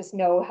you just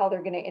know how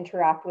they're going to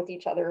interact with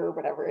each other or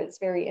whatever. It's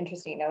very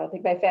interesting. I don't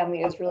think my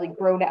family has really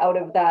grown out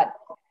of that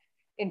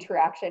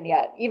interaction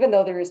yet, even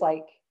though there's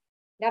like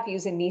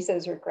nephews and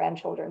nieces or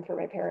grandchildren for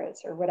my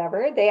parents or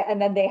whatever.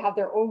 And then they have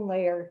their own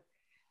layer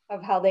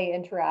of how they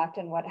interact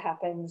and what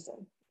happens.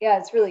 And yeah,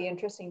 it's really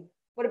interesting.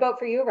 What about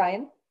for you,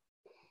 Ryan?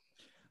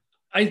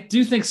 I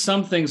do think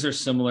some things are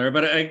similar,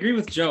 but I agree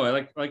with Joe.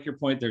 I like your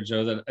point there,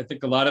 Joe, that I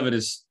think a lot of it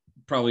is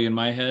probably in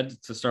my head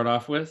to start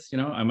off with. You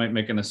know, I might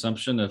make an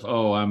assumption of,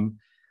 oh, I'm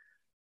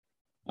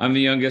the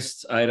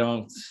youngest. I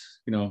don't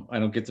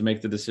get to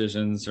make the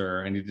decisions,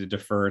 or I need to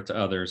defer to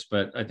others.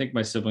 But I think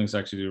my siblings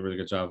actually do a really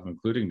good job of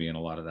including me in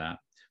a lot of that.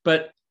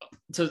 But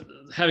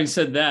having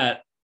said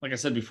that, like I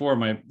said before,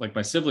 my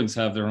siblings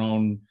have their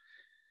own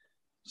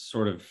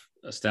sort of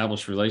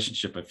established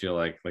relationship. I feel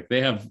like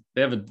they have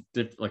a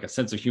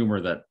sense of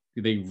humor that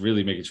they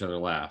really make each other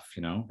laugh,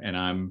 you know, and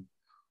I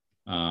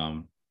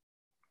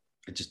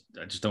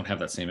just don't have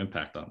that same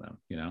impact on them,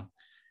 you know,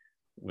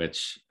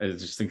 which I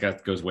just think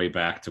that goes way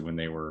back to when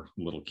they were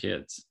little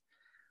kids.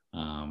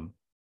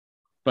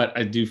 But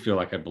I do feel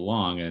like I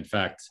belong. And in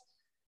fact,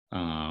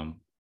 a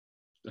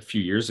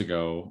few years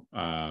ago,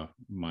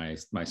 my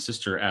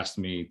sister asked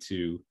me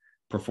to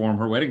perform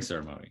her wedding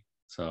ceremony.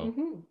 So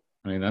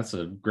I mean, that's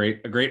a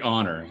great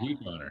honor, a huge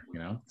honor, you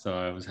know. So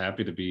I was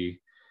happy to be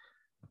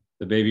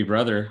the baby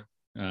brother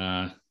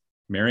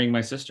marrying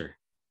my sister.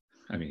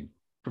 I mean,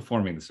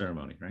 performing the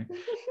ceremony, right?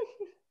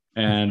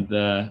 And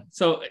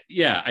so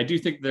yeah, I do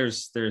think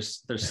there's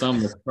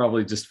some that's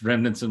probably just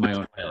remnants in my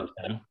own head,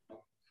 you know?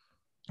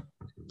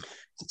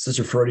 It's such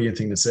a Freudian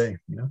thing to say,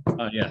 you know.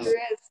 Yes, There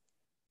is.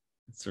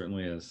 it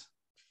certainly is.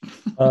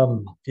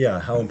 Yeah,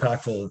 how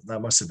impactful that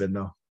must have been,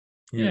 though.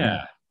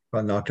 Yeah,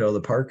 knocked out of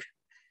the park.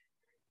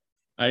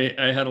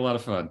 I had a lot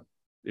of fun.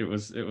 It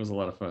was a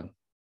lot of fun.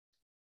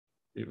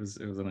 It was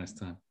a nice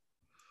time.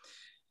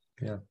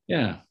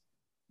 Yeah.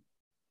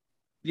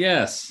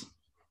 Yes.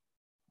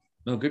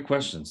 No, good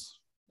questions.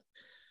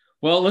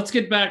 Well, let's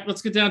get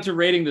down to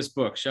rating this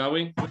book, shall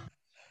we?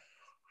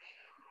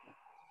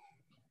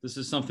 This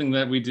is something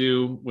that we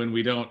do when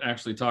we don't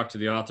actually talk to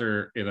the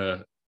author in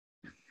a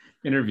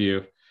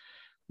interview.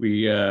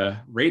 We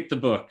rate the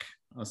book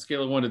on a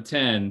scale of 1 to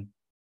 10.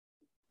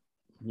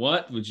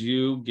 What would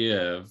you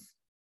give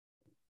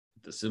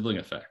The Sibling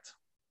Effect?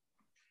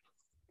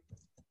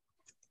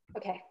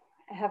 Okay,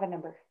 I have a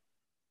number.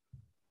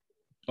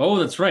 Oh,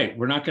 that's right.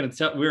 We're not going to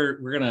tell. We're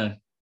going to.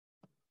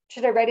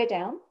 Should I write it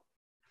down?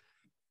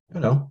 I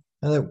don't know.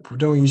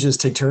 Don't we usually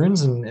just take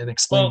turns and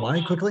explain why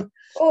quickly?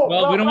 Oh,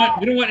 well, we don't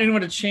want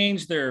anyone to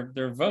change their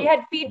vote. We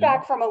had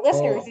feedback from a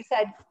listener who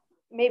said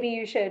maybe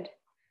you should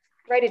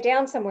write it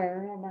down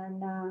somewhere, and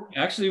then.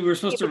 Actually, we were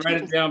supposed to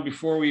write it down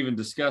before we even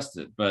discussed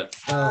it, but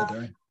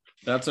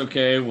that's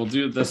okay. We'll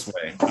do it this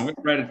way. I'm going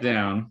to write it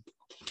down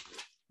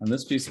on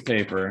this piece of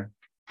paper.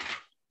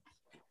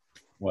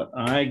 What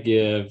I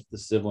give The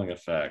Sibling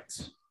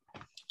Effect.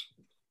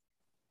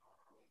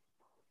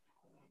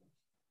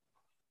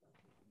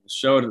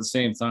 Show it at the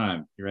same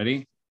time. You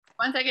ready?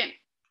 1 second.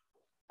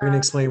 We're going to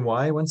explain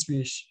why once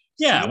we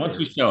once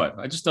we show it.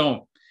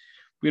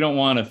 We don't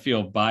want to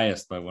feel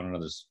biased by one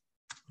another's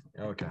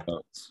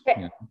votes.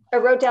 Okay. I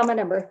wrote down my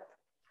number.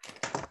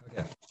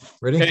 Okay.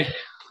 Ready? Okay.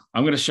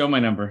 I'm going to show my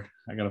number.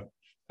 I got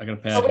a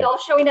pad. Are we all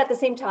showing at the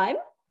same time?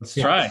 Let's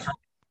try.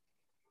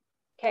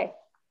 Okay.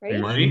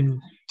 Ready?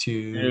 1,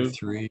 2,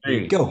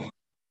 3, go.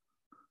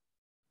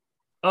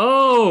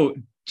 Oh,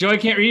 Joey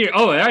can't read it.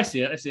 Oh, I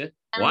see it.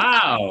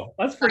 Wow.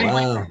 That's pretty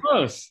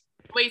close.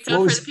 Wait,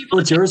 so for the people.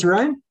 What's yours,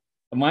 Ryan?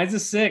 Mine's a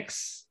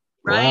 6.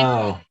 Ryan,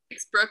 Wow.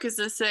 6, Brooke is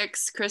a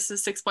 6, Chris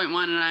is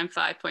 6.1, and I'm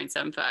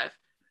 5.75.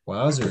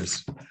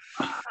 Wowzers.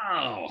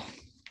 Wow.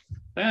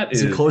 That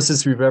is the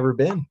closest we've ever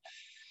been.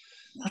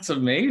 That's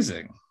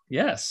amazing.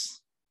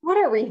 Yes.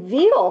 What a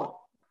reveal.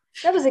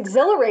 That was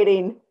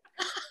exhilarating.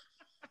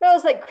 That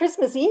was like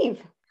Christmas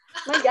Eve.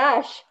 My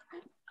gosh.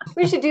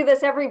 We should do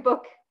this every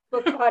book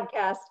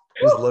podcast.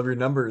 I just love your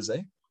numbers,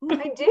 eh?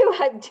 I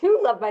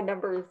do love my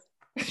numbers.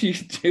 You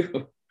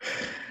do.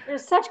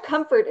 There's such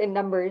comfort in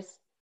numbers.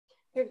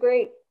 They're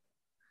great.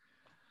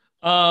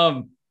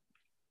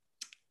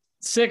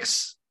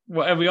 6.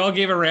 Well, we all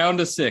gave a round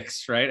of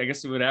 6, right? I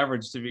guess it would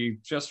average to be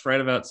just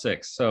right about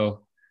 6.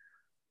 So,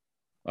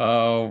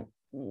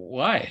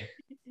 why?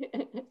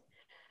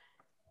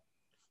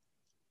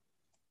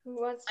 Who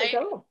wants to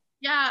go?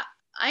 Yeah,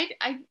 I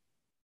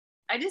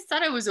just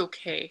thought it was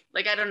okay.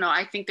 Like, I don't know.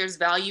 I think there's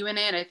value in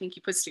it. I think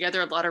he puts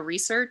together a lot of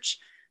research,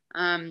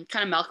 kind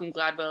of Malcolm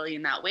Gladwell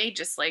in that way.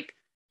 Just like,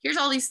 here's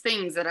all these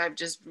things that I've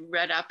just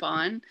read up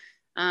on.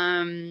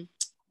 I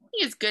think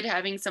it's good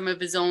having some of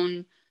his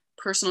own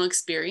personal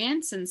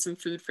experience and some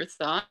food for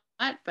thought.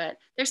 But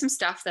there's some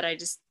stuff that I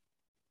just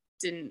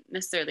didn't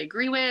necessarily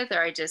agree with, or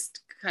I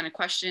just kind of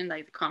questioned,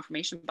 like the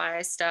confirmation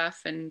bias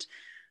stuff. And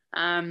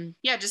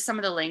just some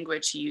of the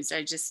language he used. I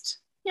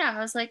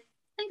was like,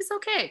 I think it's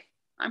okay.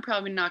 I'm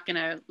probably not going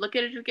to look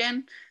at it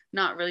again.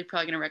 Not really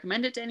probably going to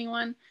recommend it to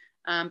anyone.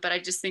 But I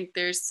just think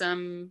if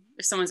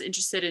someone's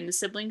interested in the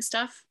sibling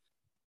stuff,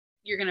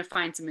 you're going to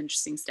find some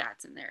interesting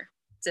stats in there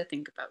to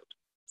think about.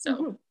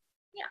 So,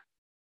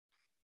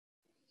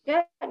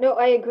 Yeah, no,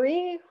 I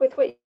agree with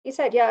what you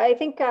said. Yeah, I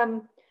think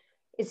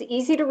it's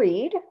easy to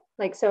read.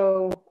 Like,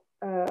 so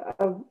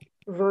a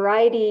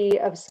variety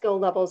of skill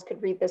levels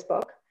could read this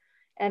book.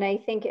 And I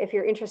think if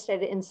you're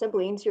interested in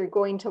siblings, you're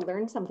going to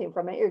learn something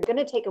from it. You're going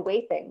to take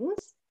away things.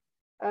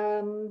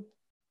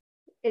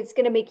 It's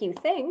going to make you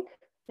think.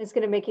 It's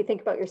going to make you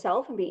think about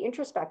yourself and be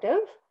introspective.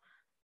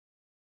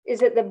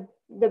 Is it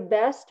the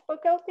best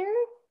book out there?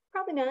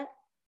 Probably not.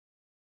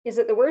 Is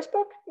it the worst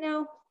book?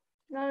 No,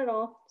 not at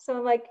all.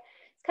 So like,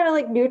 it's kind of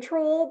like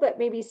neutral, but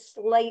maybe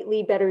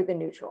slightly better than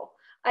neutral.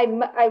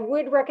 I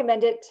would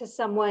recommend it to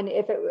someone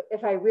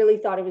if I really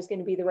thought it was going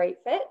to be the right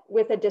fit,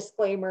 with a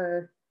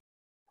disclaimer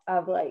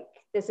of like,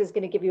 this is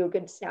going to give you a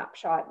good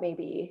snapshot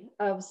maybe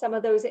of some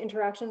of those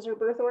interactions or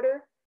birth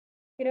order,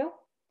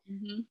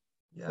 Mm-hmm.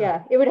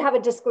 Yeah, it would have a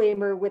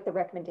disclaimer with the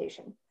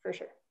recommendation for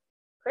sure.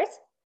 Chris?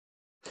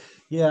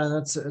 Yeah,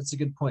 that's a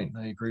good point.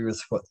 I agree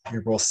with what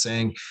you're both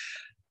saying.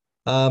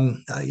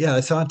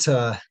 I thought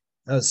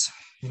as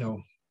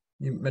you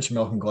mentioned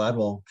Malcolm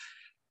Gladwell,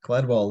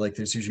 like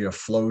there's usually a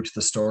flow to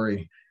the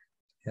story.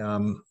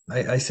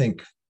 I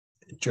think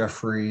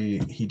Jeffrey,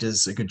 he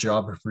does a good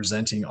job of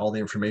presenting all the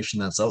information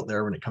that's out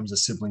there when it comes to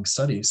sibling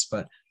studies,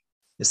 but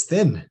it's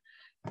thin.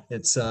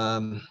 It's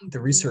the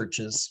research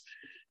is,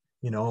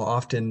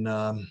 often,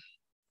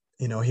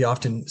 he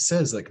often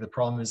says like the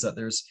problem is that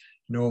there's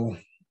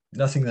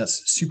nothing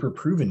that's super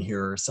proven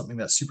here or something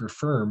that's super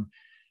firm.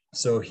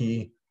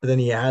 But then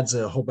he adds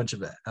a whole bunch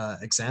of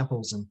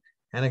examples and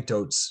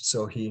anecdotes.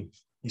 So he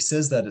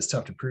says that it's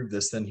tough to prove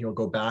this. Then he'll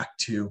go back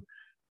to,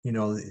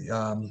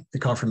 the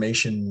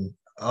confirmation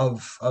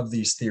of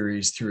these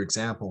theories through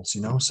examples,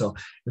 so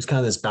it was kind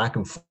of this back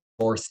and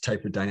forth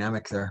type of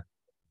dynamic there.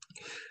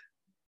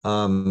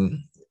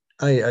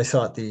 I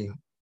thought the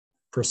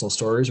personal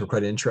stories were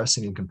quite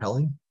interesting and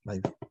compelling,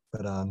 but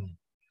I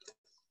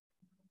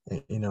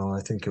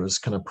think it was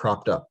kind of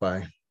propped up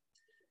by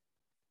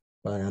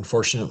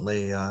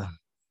unfortunately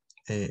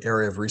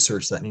area of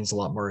research that needs a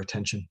lot more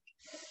attention.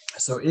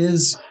 So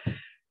is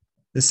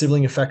the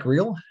sibling effect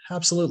real?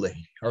 Absolutely.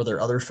 Are there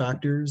other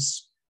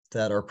factors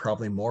that are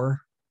probably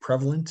more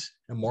prevalent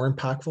and more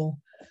impactful?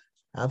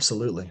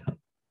 Absolutely.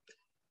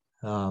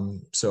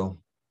 So.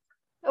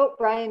 Oh,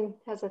 Brian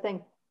has a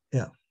thing.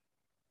 Yeah.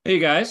 Hey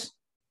guys.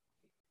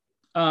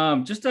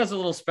 Just as a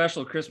little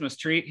special Christmas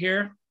treat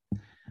here,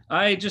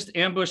 I just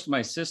ambushed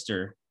my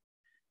sister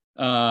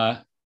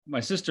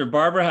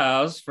Barbara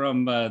House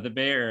from the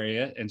Bay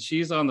Area, and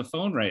she's on the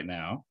phone right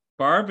now.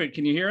 Barb,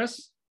 can you hear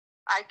us?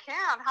 I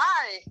can.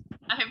 Hi.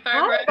 Hi,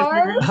 Barbara. Hi,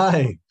 Barb.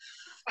 Hi.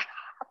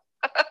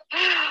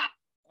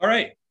 All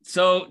right.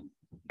 So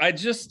I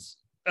just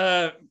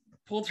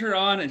pulled her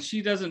on, and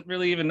she doesn't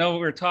really even know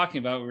what we're talking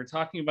about. We were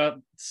talking about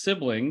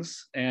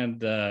siblings and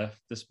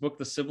this book,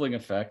 The Sibling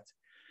Effect.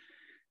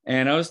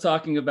 And I was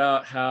talking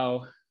about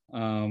how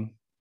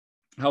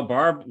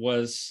Barb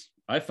was,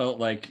 I felt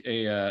like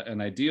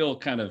an ideal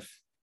kind of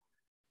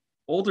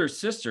older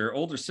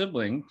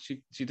sibling.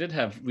 She did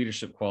have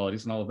leadership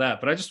qualities and all of that.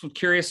 But I just was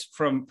curious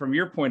from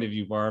your point of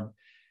view, Barb,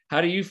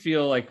 how do you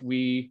feel like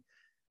we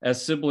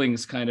as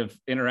siblings kind of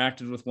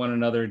interacted with one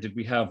another? Did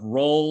we have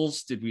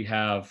roles? Did we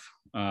have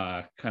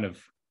kind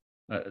of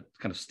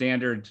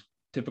standard,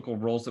 typical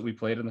roles that we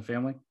played in the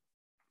family?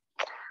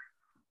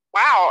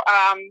 Wow.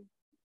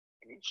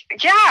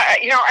 Yeah,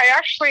 I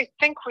actually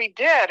think we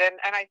did. And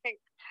I think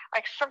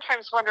I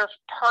sometimes wonder if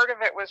part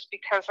of it was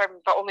because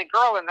I'm the only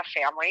girl in the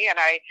family, and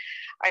I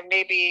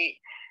maybe,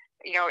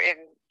 in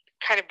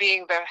kind of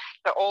being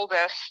the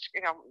oldest,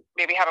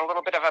 maybe had a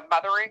little bit of a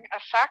mothering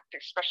effect,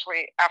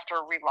 especially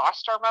after we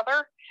lost our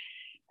mother.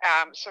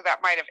 So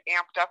that might have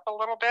amped up a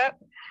little bit.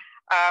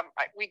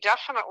 We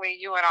definitely,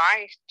 you and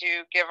I,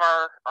 do give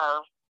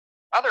our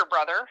other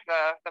brother,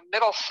 the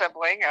middle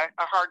sibling,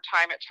 a hard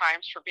time at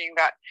times for being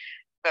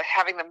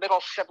having the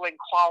middle sibling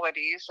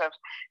qualities of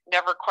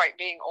never quite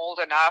being old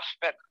enough,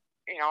 but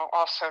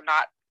also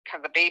not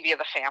kind of the baby of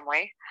the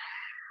family.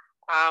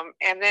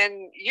 And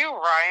then you,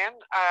 Ryan,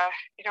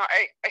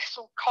 I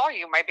still call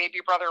you my baby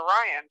brother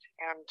Ryan,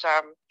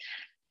 and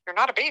you're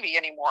not a baby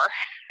anymore.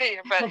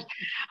 but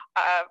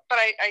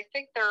I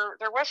think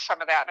there was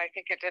some of that, and I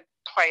think it did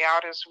play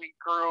out as we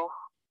grew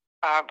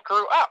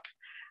up.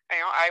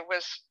 I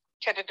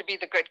tended to be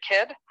the good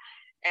kid,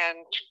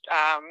 and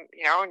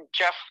and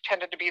Jeff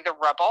tended to be the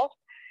rebel,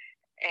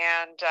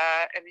 and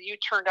you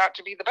turned out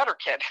to be the better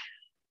kid.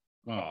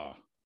 Oh,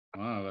 I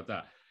don't know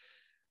about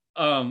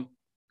that.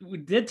 We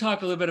did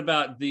talk a little bit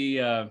about the,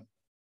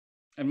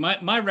 and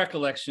my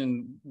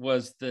recollection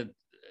was that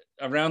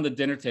around the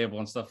dinner table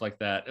and stuff like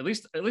that. At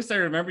least I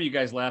remember you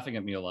guys laughing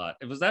at me a lot.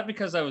 Was that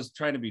because I was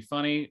trying to be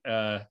funny,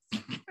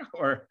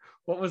 or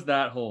what was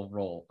that whole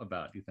role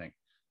about, do you think?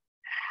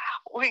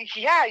 Well,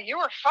 yeah, you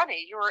were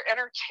funny. You were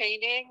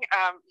entertaining.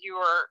 You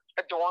were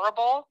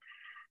adorable.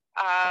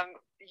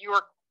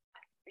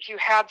 You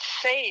had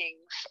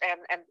sayings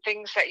and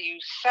things that you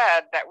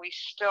said that we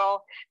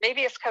still,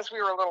 maybe it's because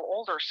we were a little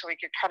older, so we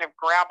could kind of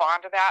grab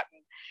onto that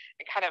and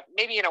kind of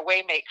maybe in a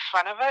way make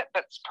fun of it,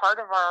 but it's part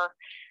of our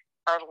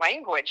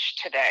language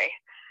today.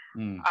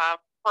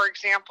 For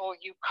example,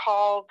 you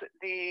called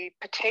the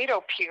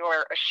potato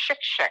peeler a shick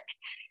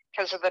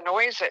because of the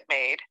noise it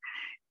made.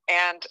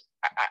 And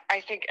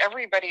I think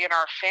everybody in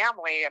our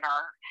family and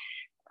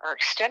our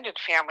extended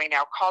family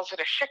now calls it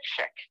a shick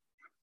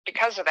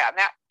because of that.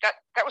 And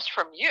that was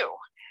from you.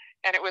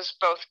 And it was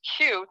both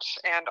cute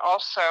and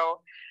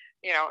also,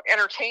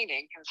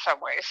 entertaining in some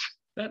ways.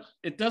 That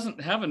it doesn't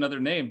have another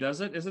name,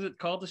 does it? Isn't it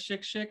called the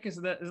shick?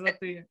 Isn't that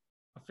the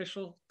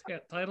official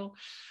title?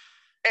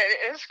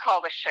 It is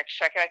called a shick,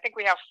 and I think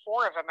we have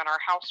 4 of them in our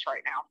house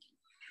right now.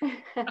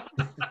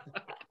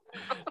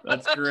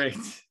 That's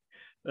great.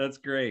 That's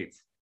great.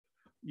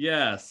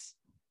 Yes.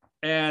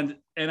 And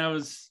I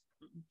was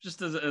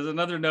just as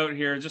another note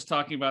here, just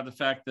talking about the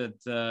fact that,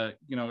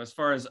 as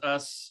far as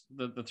us,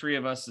 the 3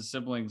 of us as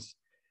siblings,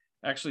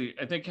 actually,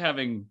 I think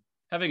having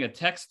a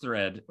text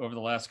thread over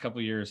the last couple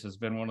of years has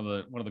been one of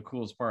the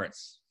coolest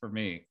parts for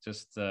me,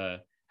 just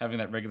having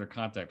that regular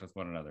contact with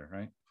one another.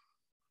 Right.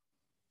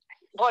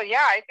 Well,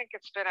 yeah, I think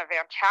it's been a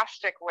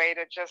fantastic way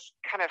to just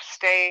kind of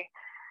stay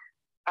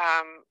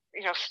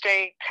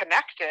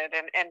connected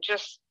and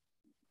just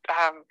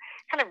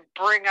kind of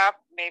bring up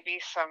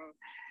maybe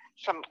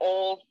some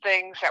old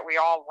things that we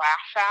all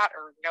laugh at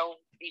or know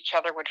each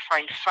other would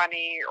find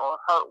funny or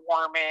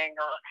heartwarming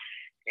or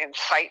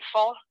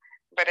insightful.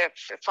 But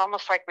it's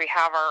almost like we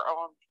have our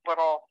own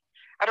little,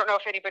 I don't know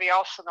if anybody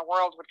else in the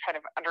world would kind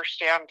of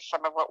understand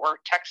some of what we're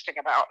texting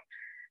about,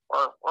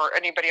 or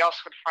anybody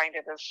else would find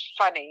it as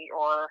funny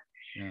or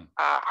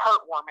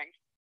heartwarming.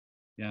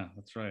 Yeah,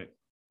 that's right.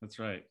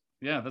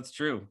 Yeah, that's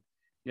true.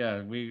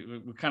 Yeah, we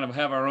kind of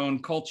have our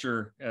own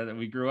culture that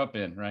we grew up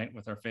in, right,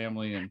 with our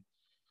family and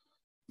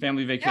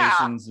family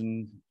vacations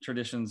and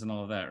traditions and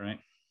all of that, right?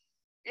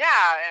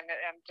 Yeah, and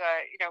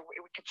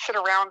we could sit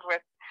around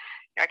with,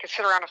 I could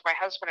sit around with my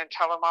husband and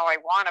tell him all I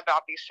want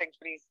about these things,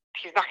 but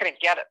he's not going to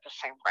get it the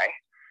same way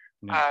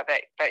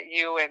that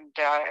you and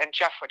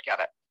Jeff would get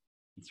it.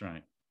 That's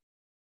right.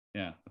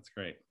 Yeah, that's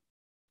great.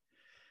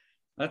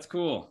 That's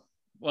cool.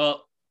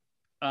 Well,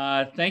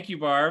 thank you,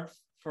 Barb,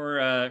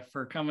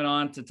 for coming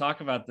on to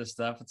talk about this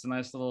stuff. It's a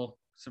nice little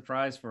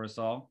surprise for us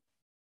all.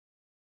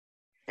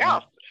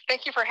 Yeah,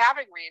 thank you for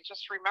having me. And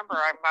just remember,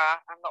 I'm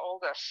the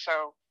oldest,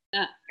 so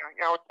you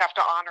have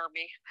to honor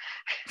me.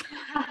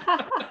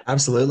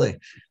 Absolutely.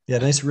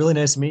 Yeah, really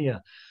nice to meet you.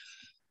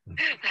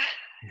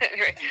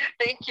 Anyway,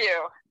 thank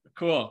you.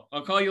 Cool.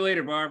 I'll call you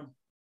later, Barb.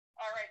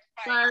 All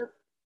right.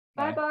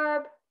 Bye. Bye,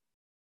 Barb.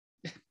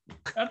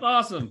 That's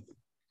awesome.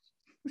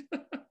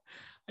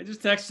 I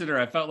just texted her.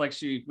 I felt like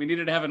we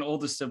needed to have an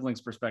oldest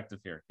siblings perspective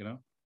here, you know?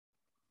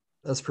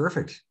 That's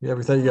perfect. Yeah,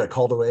 we thought you got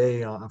called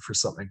away for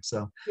something.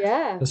 So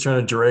yeah, I was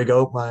trying to drag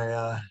out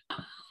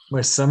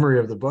my summary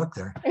of the book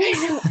there.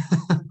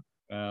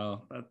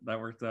 Well, that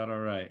worked out all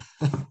right.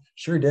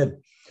 Sure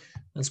did.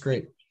 That's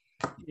great.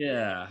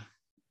 Yeah.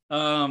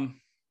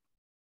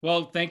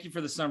 Well, thank you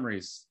for the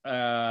summaries.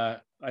 I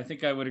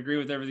think I would agree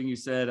with everything you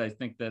said. I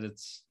think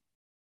it's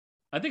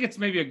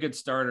maybe a good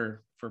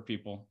starter for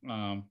people.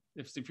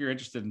 If you're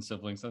interested in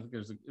siblings, I think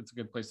it's a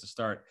good place to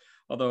start.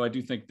 Although I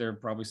do think there are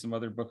probably some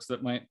other books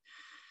that might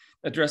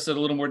address it a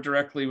little more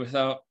directly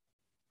without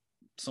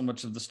so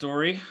much of the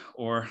story.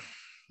 Or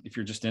if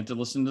you're just into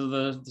listening to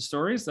the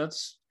stories,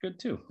 that's good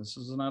too. This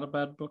is not a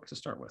bad book to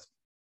start with.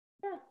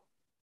 Yeah.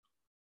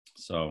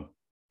 So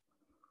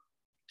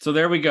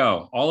there we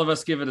go. All of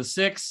us give it a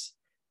 6.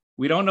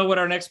 We don't know what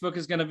our next book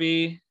is going to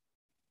be.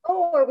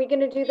 Oh, are we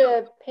going to do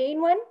the pain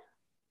one?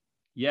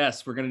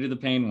 Yes, we're going to do the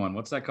pain one.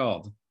 What's that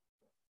called?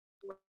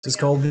 It's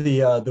called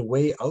The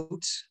Way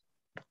Out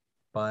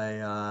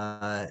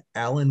by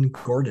Alan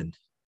Gordon.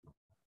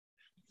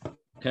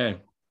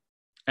 Okay.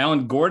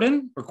 Alan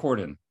Gordon or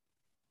Corden?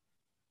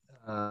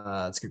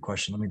 That's a good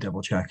question. Let me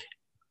double check.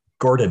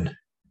 Gordon.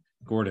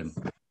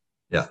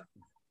 Yeah.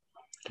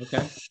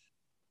 Okay.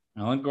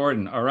 Alan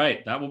Gordon. All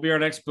right. That will be our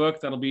next book.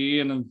 That'll be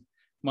in a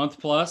month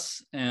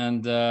plus.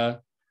 And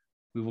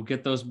we will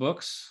get those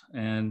books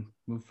and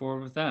move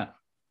forward with that.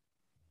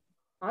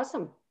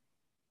 Awesome.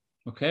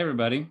 Okay,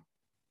 everybody.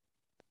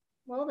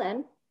 Well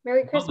then,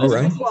 Merry Christmas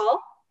right. to you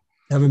all.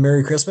 Have a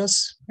Merry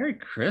Christmas. Merry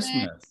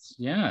Christmas.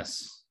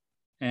 Yes.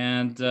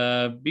 And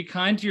be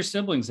kind to your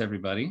siblings,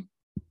 everybody.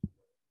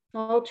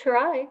 I'll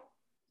try.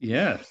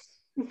 Yes.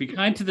 Be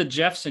kind to the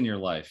Jeffs in your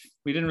life.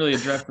 We didn't really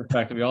address the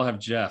fact that we all have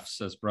Jeffs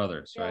as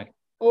brothers, right?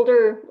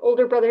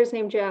 Older brothers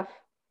named Jeff.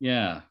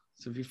 Yeah.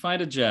 So if you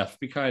find a Jeff,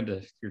 be kind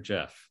to your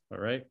Jeff. All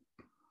right.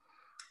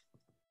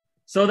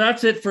 So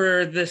that's it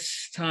for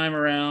this time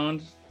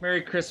around.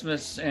 Merry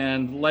Christmas,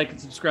 and like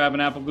and subscribe on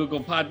Apple,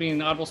 Google,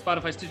 Podbean, Audible,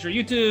 Spotify, Stitcher,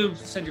 YouTube.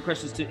 Send your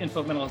questions to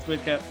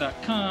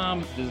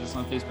info@mentalhealthwidcast.com. Visit us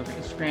on Facebook or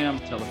Instagram.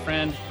 Tell a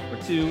friend or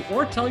two,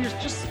 or tell your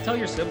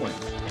siblings.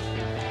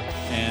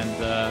 And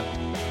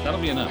that'll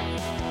be enough.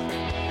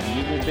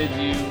 And we will bid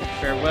you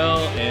farewell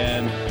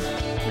and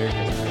Merry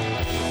Christmas.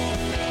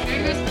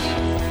 Merry Christmas.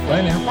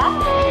 Bye now.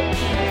 Bye.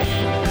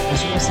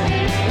 Thanks for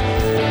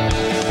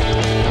listening.